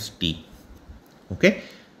times t. Okay,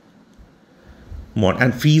 mod,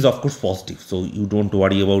 and phi is of course positive, so you don't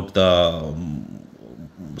worry about the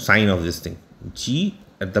sign of this thing. G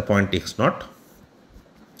at the point x naught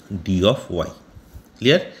d of y.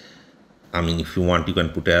 Clear? I mean, if you want, you can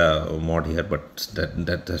put a mod here, but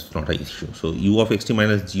that's not an issue. So u of xt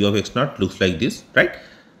minus g of x naught looks like this, right?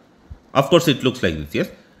 Of course it looks like this. Yes,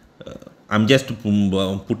 I'm just putting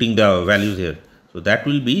the values here. So that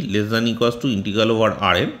will be less than equals to integral over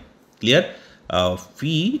Rn. Clear?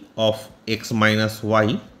 Phi of x minus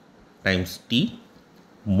y times t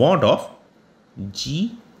mod of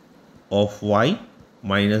g of y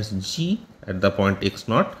minus g at the point x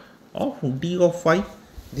naught of d of y.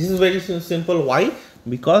 This is very simple. Why?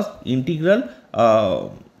 Because integral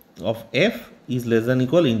of f is less than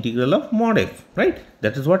equal integral of mod f, right?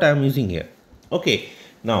 That is what I am using here. Okay,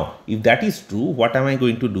 now if that is true, what am I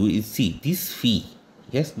going to do is, see, this phi.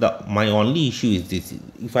 Yes, my only issue is this.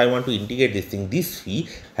 If I want to integrate this thing, this phi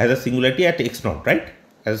has a singularity at x naught, right?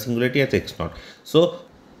 Has a singularity at x naught. So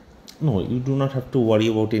no, you do not have to worry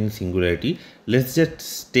about any singularity. Let's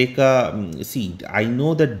just take a see. I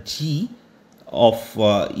know that g of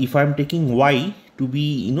if I am taking y to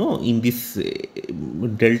be, in this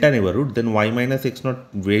delta neighborhood, then y minus x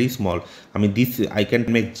naught very small. I mean, this I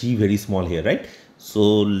can make g very small here, right? So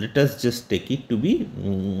let us just take it to be,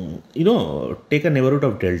 take a neighborhood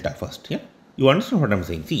of delta first. Yeah, You understand what I'm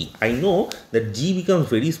saying? See, I know that g becomes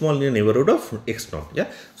very small in a neighborhood of x naught.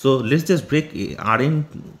 Yeah. So let's just break Rn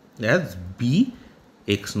as b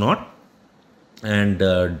x naught and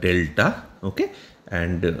delta. Okay.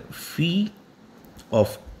 And phi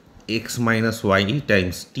of x minus y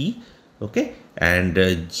times t. Okay. And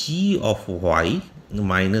g of y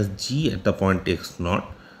minus g at the point x naught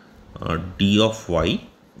d of y.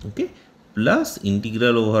 Okay. Plus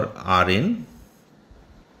integral over Rn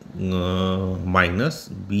minus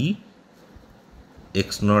b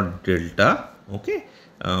x naught delta. Okay.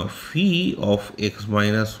 Phi of x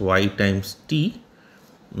minus y times t,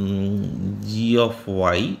 g of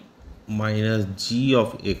y minus g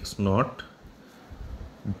of x naught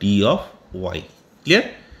d of y.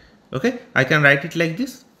 Clear? Okay. I can write it like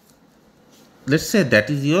this. Let's say that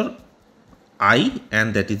is your I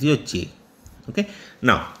and that is your j. Okay.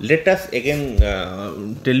 Now let us again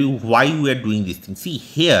tell you why we are doing this thing. See,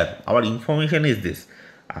 here our information is this.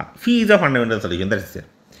 Phi is a fundamental solution, that is there.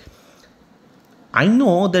 I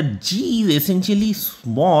know that g is essentially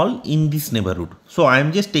small in this neighborhood. So I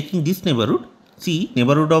am just taking this neighborhood. See,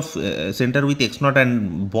 neighborhood of center with x naught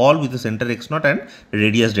and ball with the center x naught and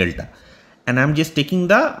radius delta. And I am just taking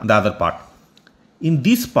the other part. In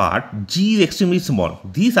this part, g is extremely small.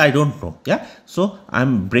 This I don't know. Yeah. So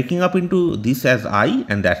I'm breaking up into this as I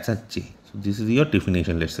and that's as j. So this is your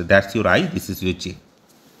definition. Let's say that's your I, this is your j.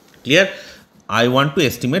 Clear? I want to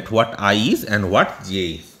estimate what I is and what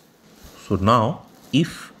j is. So now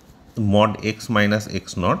if mod x minus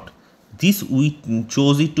x naught, this we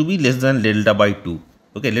chose it to be less than delta by 2.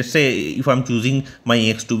 Okay. Let's say if I'm choosing my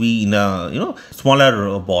x to be in a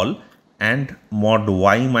smaller ball and mod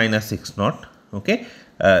y minus x naught. Okay,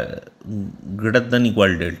 greater than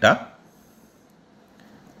equal delta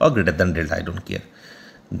or greater than delta, I don't care.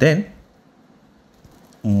 Then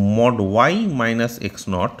mod y minus x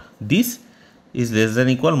naught, this is less than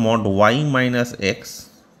equal mod y minus x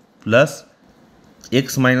plus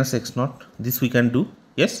x minus x naught. This we can do.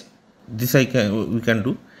 Yes, this we can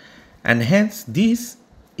do, and hence this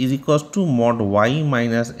is equals to mod y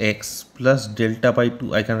minus x plus delta by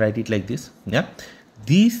 2. I can write it like this. Yeah.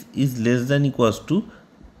 This is less than equals to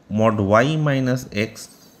mod y minus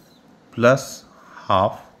x plus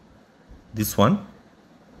half this one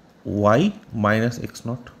y minus x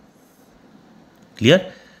naught.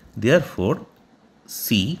 Clear? Therefore,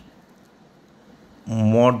 see,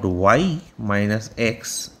 mod y minus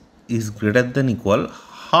x is greater than equal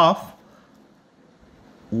half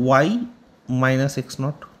y minus x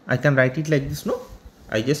naught. I can write it like this, no?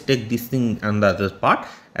 I just take this thing and the other part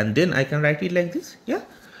and then I can write it like this. Yeah.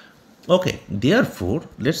 Okay. Therefore,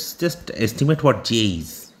 let's just estimate what j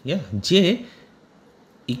is. Yeah. J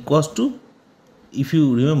equals to, if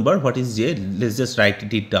you remember what is j, let's just write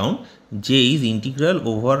it down. J is integral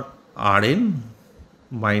over Rn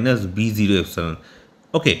minus b0 epsilon.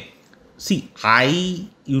 Okay. See, I,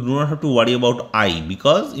 you do not have to worry about I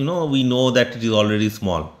because we know that it is already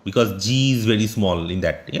small because g is very small in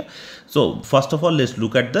that. Yeah. So first of all, let's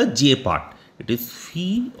look at the j part. It is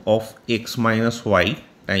phi of x minus y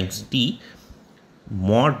times t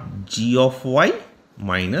mod g of y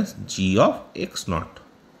minus g of x naught.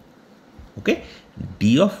 Okay,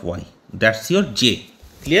 d of y. That's your j.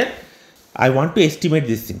 Clear? I want to estimate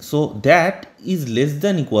this thing. So that is less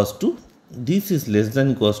than equals to, this is less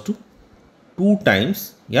than equals to 2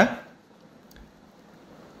 times, yeah,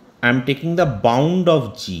 I am taking the bound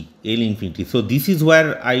of g, L infinity. So this is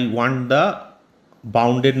where I want the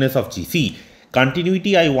boundedness of g. See,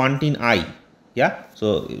 continuity I want in I. Yeah.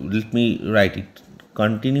 So let me write it.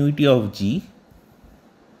 Continuity of g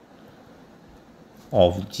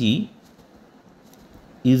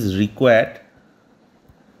is required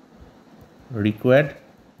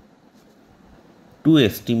to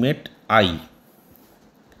estimate I.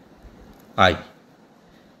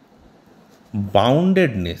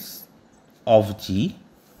 Boundedness of g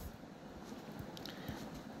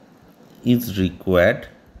is required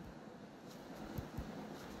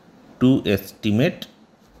to estimate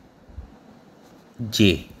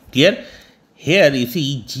j. Clear? Here you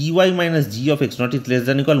see gy minus g of x naught is less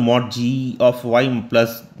than equal mod g of y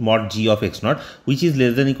plus mod g of x naught, which is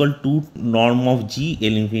less than equal to norm of g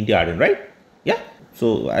L infinity Rn, right? Yeah.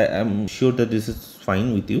 So I am sure that this is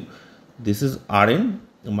fine with you. This is Rn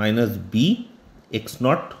minus b x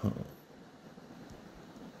naught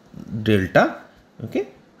delta, okay,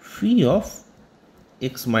 phi of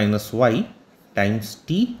x minus y times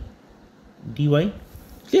t dy.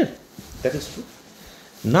 Clear? That is true.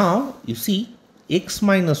 Now you see x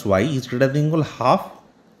minus y is greater than equal half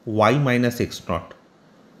y minus x naught,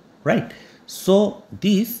 right? So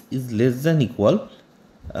this is less than equal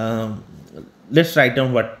um, let's write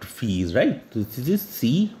down what phi is, right? So this is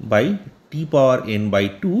c by t power n by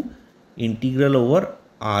 2 integral over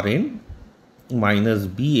Rn minus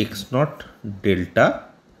b x naught delta,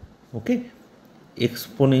 okay,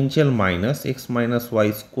 exponential minus x minus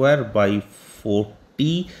y square by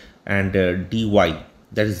 4t and dy,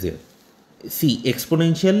 that is there. See,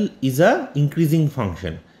 exponential is a increasing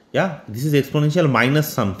function. Yeah, this is exponential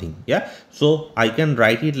minus something. Yeah, so I can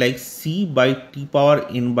write it like c by t power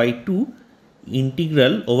n by 2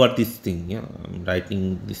 integral over this thing. Yeah, I'm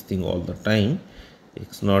writing this thing all the time,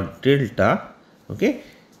 x naught delta, okay,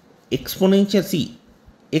 exponential, see,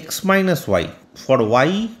 x minus y, for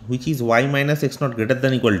y which is y minus x naught greater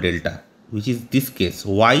than equal delta, which is this case,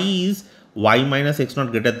 y is y minus x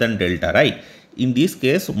naught greater than delta, right? In this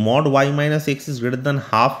case, mod y minus x is greater than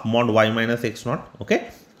half mod y minus x naught, okay?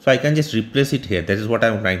 So I can just replace it here. That is what I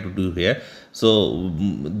am trying to do here. So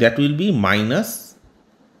that will be minus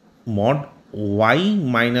mod y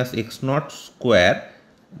minus x naught square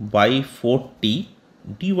by 4t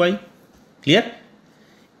dy. Clear?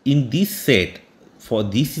 In this set, for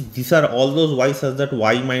this, these are all those y such that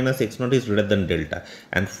y minus x naught is greater than delta,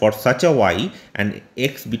 and for such a y and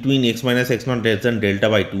x between x minus x naught less than delta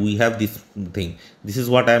by 2, we have this thing. This is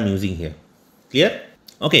what I am using here. Clear?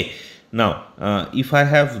 Okay. Now if I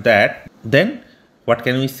have that, then what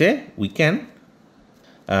can we say? We can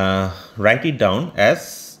write it down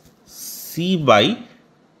as c by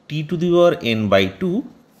t to the power n by 2,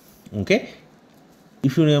 okay.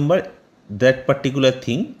 If you remember that particular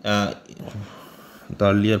thing, the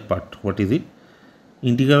earlier part, what is it?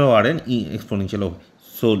 Integral of Rn exponential of.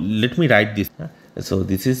 So let me write this. So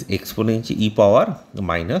this is exponential e power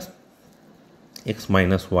minus x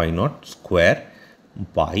minus y naught square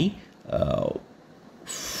by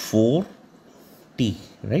 4t,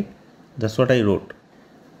 right? That's what I wrote.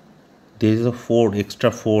 There is a 4,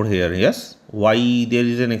 extra 4 here. Yes, why there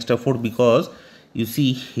is an extra 4? Because you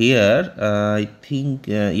see here, I think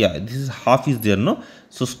yeah, this is half is there, no?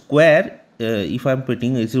 So square, if I am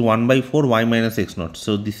putting, this is 1 by 4 y minus x naught.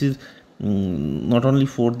 So this is not only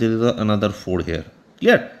 4, there is another 4 here.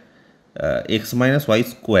 Clear? X minus y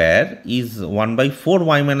square is 1 by 4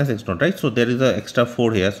 y minus x naught, right? So there is an extra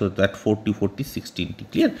 4 here. So that 40, 40,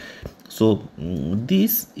 16t. Clear? So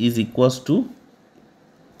this is equals to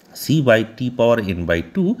c by t power n by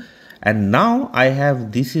 2. And now I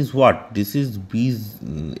have, this is what? This is b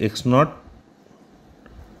x naught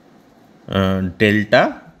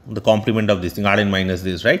delta, the complement of this thing, Rn minus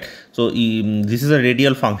this, right? So this is a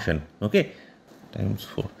radial function, okay, times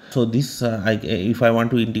 4. So this, if I want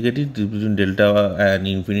to integrate it between delta and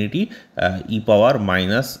infinity, e power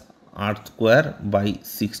minus r square by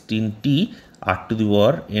 16t r to the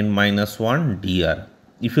power n minus 1 dr.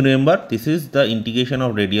 If you remember, this is the integration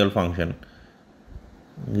of radial function.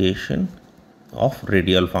 And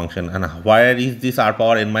where is this r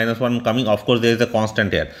power n minus 1 coming? Of course, there is a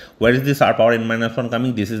constant here. Where is this r power n minus 1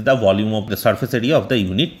 coming? This is the volume of the surface area of the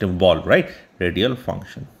unit ball, right? Radial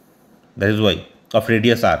function. That is why, of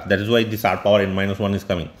radius r. That is why this r power n minus 1 is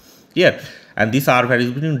coming here. And this r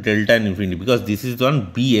varies between delta and infinity, because this is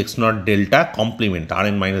one b x naught delta complement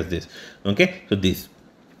Rn minus this. Okay, so this.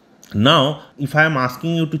 Now, if I am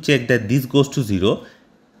asking you to check that this goes to 0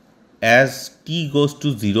 as t goes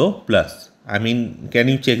to 0 plus, I mean, can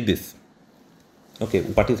you check this? Okay,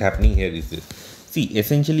 what is happening here is this. See,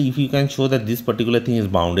 essentially, if you can show that this particular thing is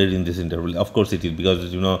bounded in this interval, of course it is,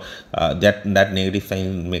 because you know that negative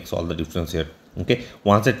sign makes all the difference here. Okay,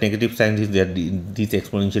 once that negative sign is there, this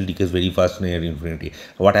exponential decays very fast near infinity.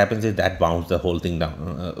 What happens is that bounds the whole thing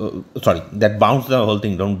down. That bounds the whole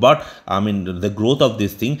thing down. But I mean, the growth of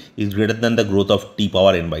this thing is greater than the growth of t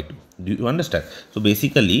power n by 2. Do you understand? So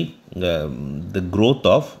basically, the growth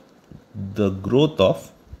of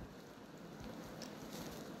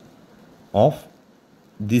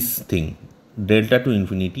this thing, delta to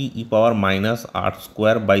infinity e power minus r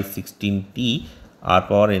square by 16t r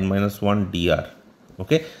power n minus 1 dr.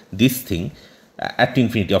 Okay, this thing at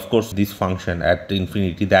infinity, of course, this function at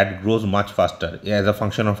infinity that grows much faster as a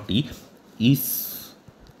function of t is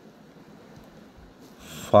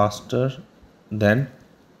faster than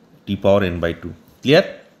t power n by 2.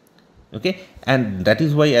 Clear? Okay, and that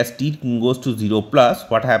is why as t goes to 0 plus,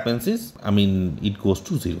 what happens is, I mean, it goes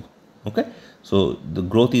to 0. Okay, so the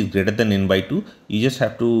growth is greater than n by 2. You just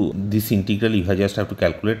have to, this integral, you just have to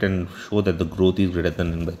calculate and show that the growth is greater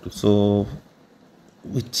than n by 2. So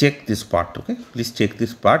we check this part. Okay, please check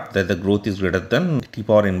this part, that the growth is greater than t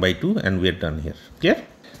power n by 2, and we are done here. Clear?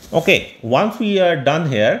 Okay, once we are done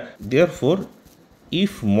here, therefore,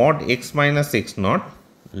 if mod x minus x naught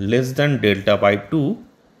less than delta by 2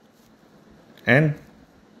 and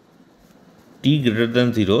t greater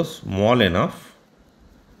than 0 small enough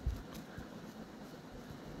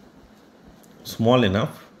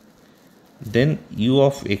then u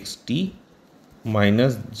of xt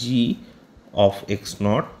minus g of x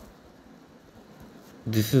naught,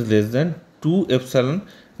 this is less than 2 epsilon,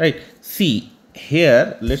 right? See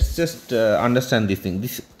here, let's just understand this thing.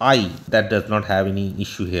 This I, that does not have any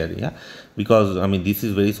issue here, yeah, because I mean this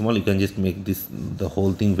is very small. You can just make this, the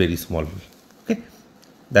whole thing, very small. Okay,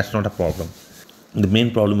 that's not a problem. The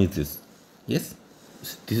main problem is this. Yes,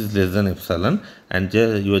 this is less than epsilon, and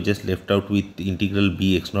you are just left out with integral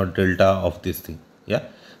b x naught delta of this thing, yeah.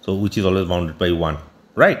 So which is always bounded by 1,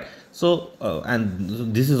 right? So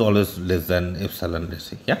and this is always less than epsilon, let's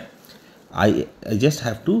say, yeah. I just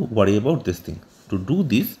have to worry about this thing. To do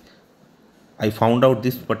this, I found out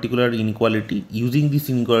this particular inequality. Using this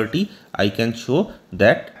inequality, I can show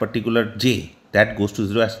that particular j that goes to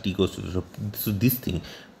 0 as t goes to 0. So this thing,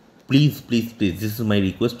 please, this is my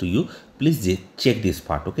request to you. Please check this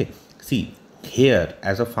part. Okay. See here,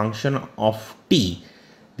 as a function of t,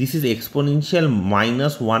 this is exponential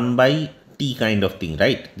minus 1 by t kind of thing,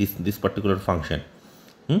 right? This particular function.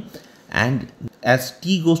 And as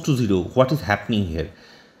t goes to 0, what is happening here?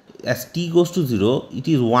 As t goes to 0, it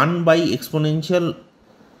is 1 by exponential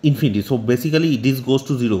infinity. So basically this goes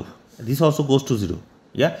to 0. This also goes to 0.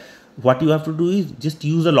 Yeah. What you have to do is just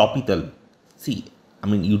use a L'Hopital. See, I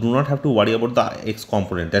mean, you do not have to worry about the x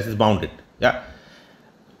component, that is bounded. Yeah.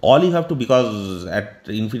 All you have to, because at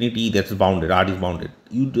infinity that's bounded, r is bounded,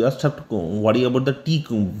 you just have to worry about the t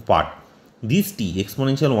part. This t,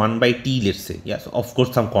 exponential 1 by t, let's say, yes, of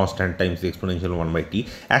course some constant times the exponential 1 by t.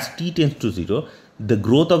 As t tends to 0, the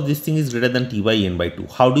growth of this thing is greater than t by n by 2.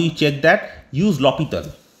 How do you check that? Use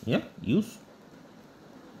L'Hopital. Yeah, use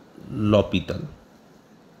L'Hopital.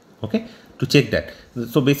 Okay, to check that.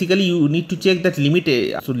 So basically you need to check that limit.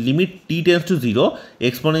 So limit t tends to 0,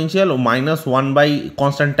 exponential minus 1 by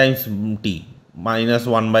constant times t, minus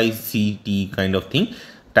 1 by c t kind of thing,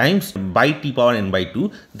 times by t power n by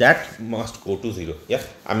 2, that must go to 0. Yeah,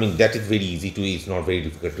 I mean that is very easy to, it's not very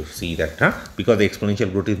difficult to see that, because the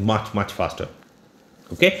exponential growth is much faster,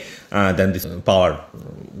 okay, than this power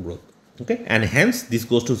growth. Okay, and hence this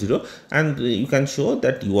goes to 0, and you can show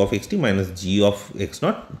that u of xt minus g of x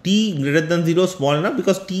naught, t greater than 0 small enough,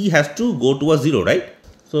 because t has to go to a 0, right?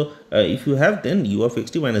 So if you have, then u of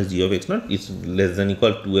xt minus g of x naught is less than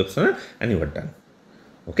equal to epsilon, and you are done.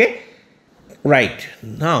 Okay. Right,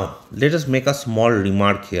 now let us make a small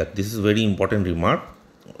remark here. This is very important remark.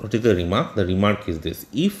 What is the remark? The remark is this: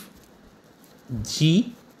 if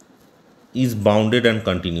g is bounded and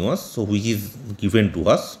continuous, so which is given to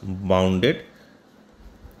us, bounded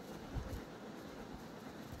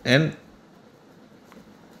and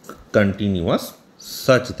continuous,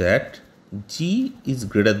 such that g is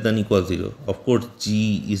greater than equal 0. Of course,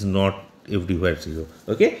 g is not everywhere 0.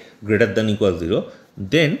 Okay, greater than equal 0,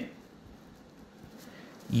 then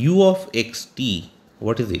u of xt,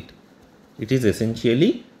 what is it? It is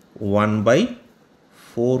essentially 1 by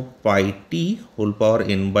 4 pi t whole power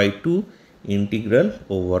n by 2 integral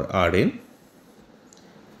over Rn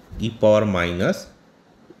e power minus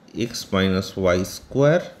x minus y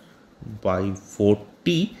square by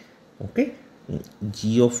 4t, okay,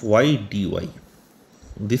 g of y dy.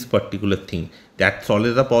 This particular thing, that's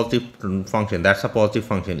always a positive function, that's a positive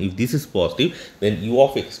function. If this is positive, then u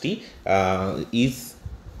of xt is,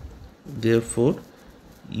 therefore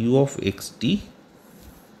u of xt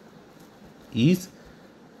is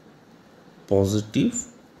positive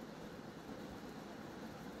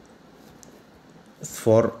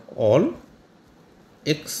for all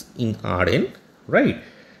x in Rn, right,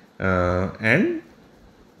 and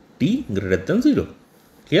t greater than 0.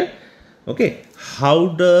 Clear? Okay, how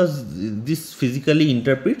does this physically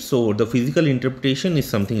interpret? So the physical interpretation is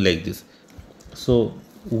something like this. So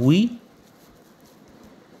we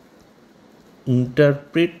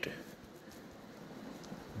interpret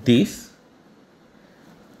this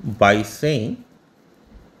by saying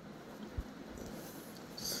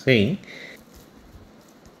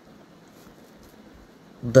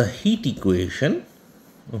the heat equation,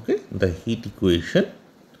 okay, the heat equation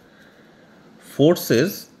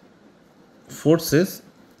forces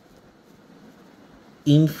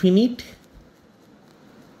infinite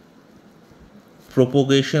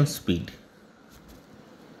propagation speed.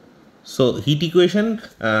 So heat equation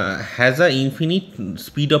has a infinite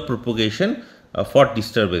speed of propagation for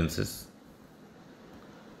disturbances.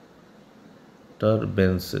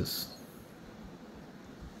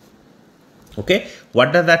 Okay,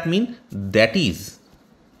 what does that mean? That is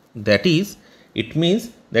it means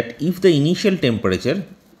that if the initial temperature,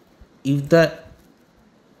 if the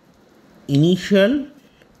initial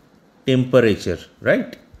temperature,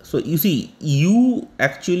 right? So you see, U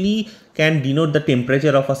actually can denote the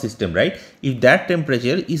temperature of a system, right? If that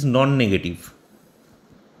temperature is non-negative,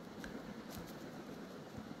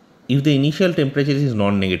 if the initial temperature is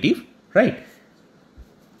non-negative, right,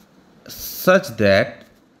 such that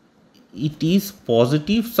it is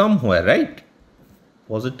positive somewhere, right?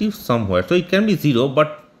 Positive somewhere. So it can be 0,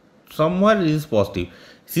 but somewhere it is positive.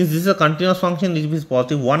 Since this is a continuous function, it is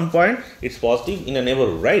positive. One point, it's positive in a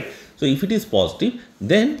neighborhood, right? So if it is positive,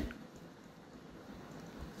 then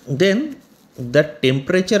the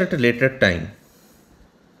temperature at a later time,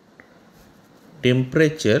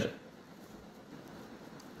 temperature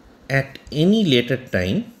at any later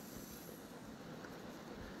time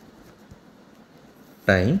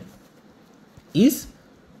is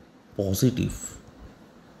positive.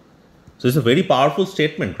 So it's a very powerful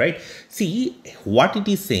statement, right? See, what it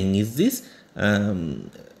is saying is this,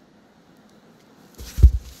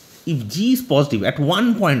 if G is positive at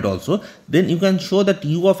one point also, then you can show that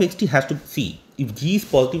U of xt has to see. If G is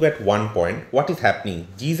positive at one point, what is happening?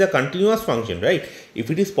 G is a continuous function, right?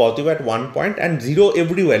 If it is positive at one point and 0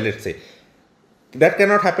 everywhere, let's say, that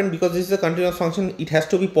cannot happen because this is a continuous function. It has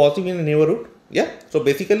to be positive in a neighborhood. Yeah. So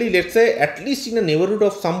basically, let's say at least in a neighborhood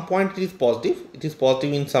of some point it is positive. It is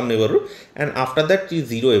positive in some neighborhood, and after that it is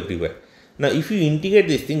 0 everywhere. Now, if you integrate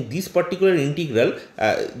this thing, this particular integral,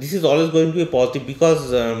 this is always going to be positive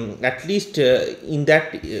because at least in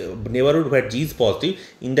that neighborhood where G is positive,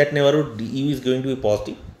 in that neighborhood U is going to be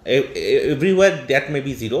positive. Everywhere that may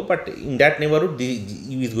be 0, but in that neighborhood the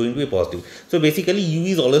U is going to be positive. So basically U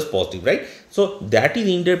is always positive, right? So that is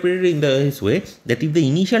interpreted in this way, that if the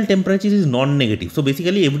initial temperature is non-negative, so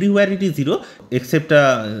basically everywhere it is 0 except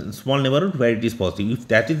a small neighborhood where it is positive. If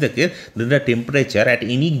that is the case, then the temperature at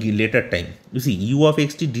any later time, you see, U of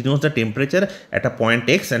xt denotes the temperature at a point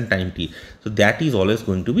x and time t. So that is always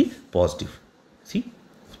going to be positive. See,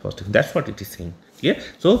 it's positive. That's what it is saying. Yeah.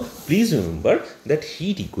 So please remember that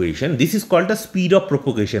heat equation, this is called the speed of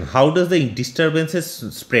propagation. How does the disturbances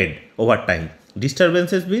spread over time?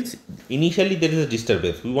 Disturbances means initially there is a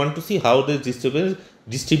disturbance. We want to see how the disturbance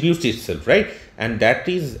distributes itself, right? And that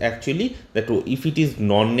is actually that if it is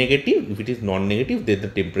non-negative, then the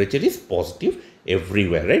temperature is positive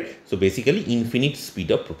everywhere, right? So basically infinite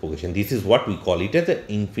speed of propagation. This is what we call it as the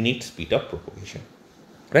infinite speed of propagation,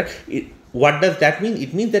 right? What does that mean?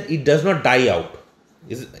 It means that it does not die out.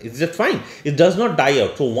 Is that fine? It does not die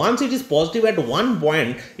out. So once it is positive at one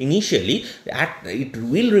point initially, it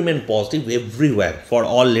will remain positive everywhere for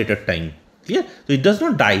all later time. Clear? So it does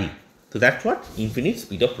not die. So that's what infinite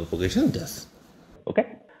speed of propagation does. Okay.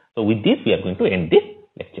 So with this, we are going to end this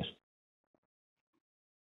lecture.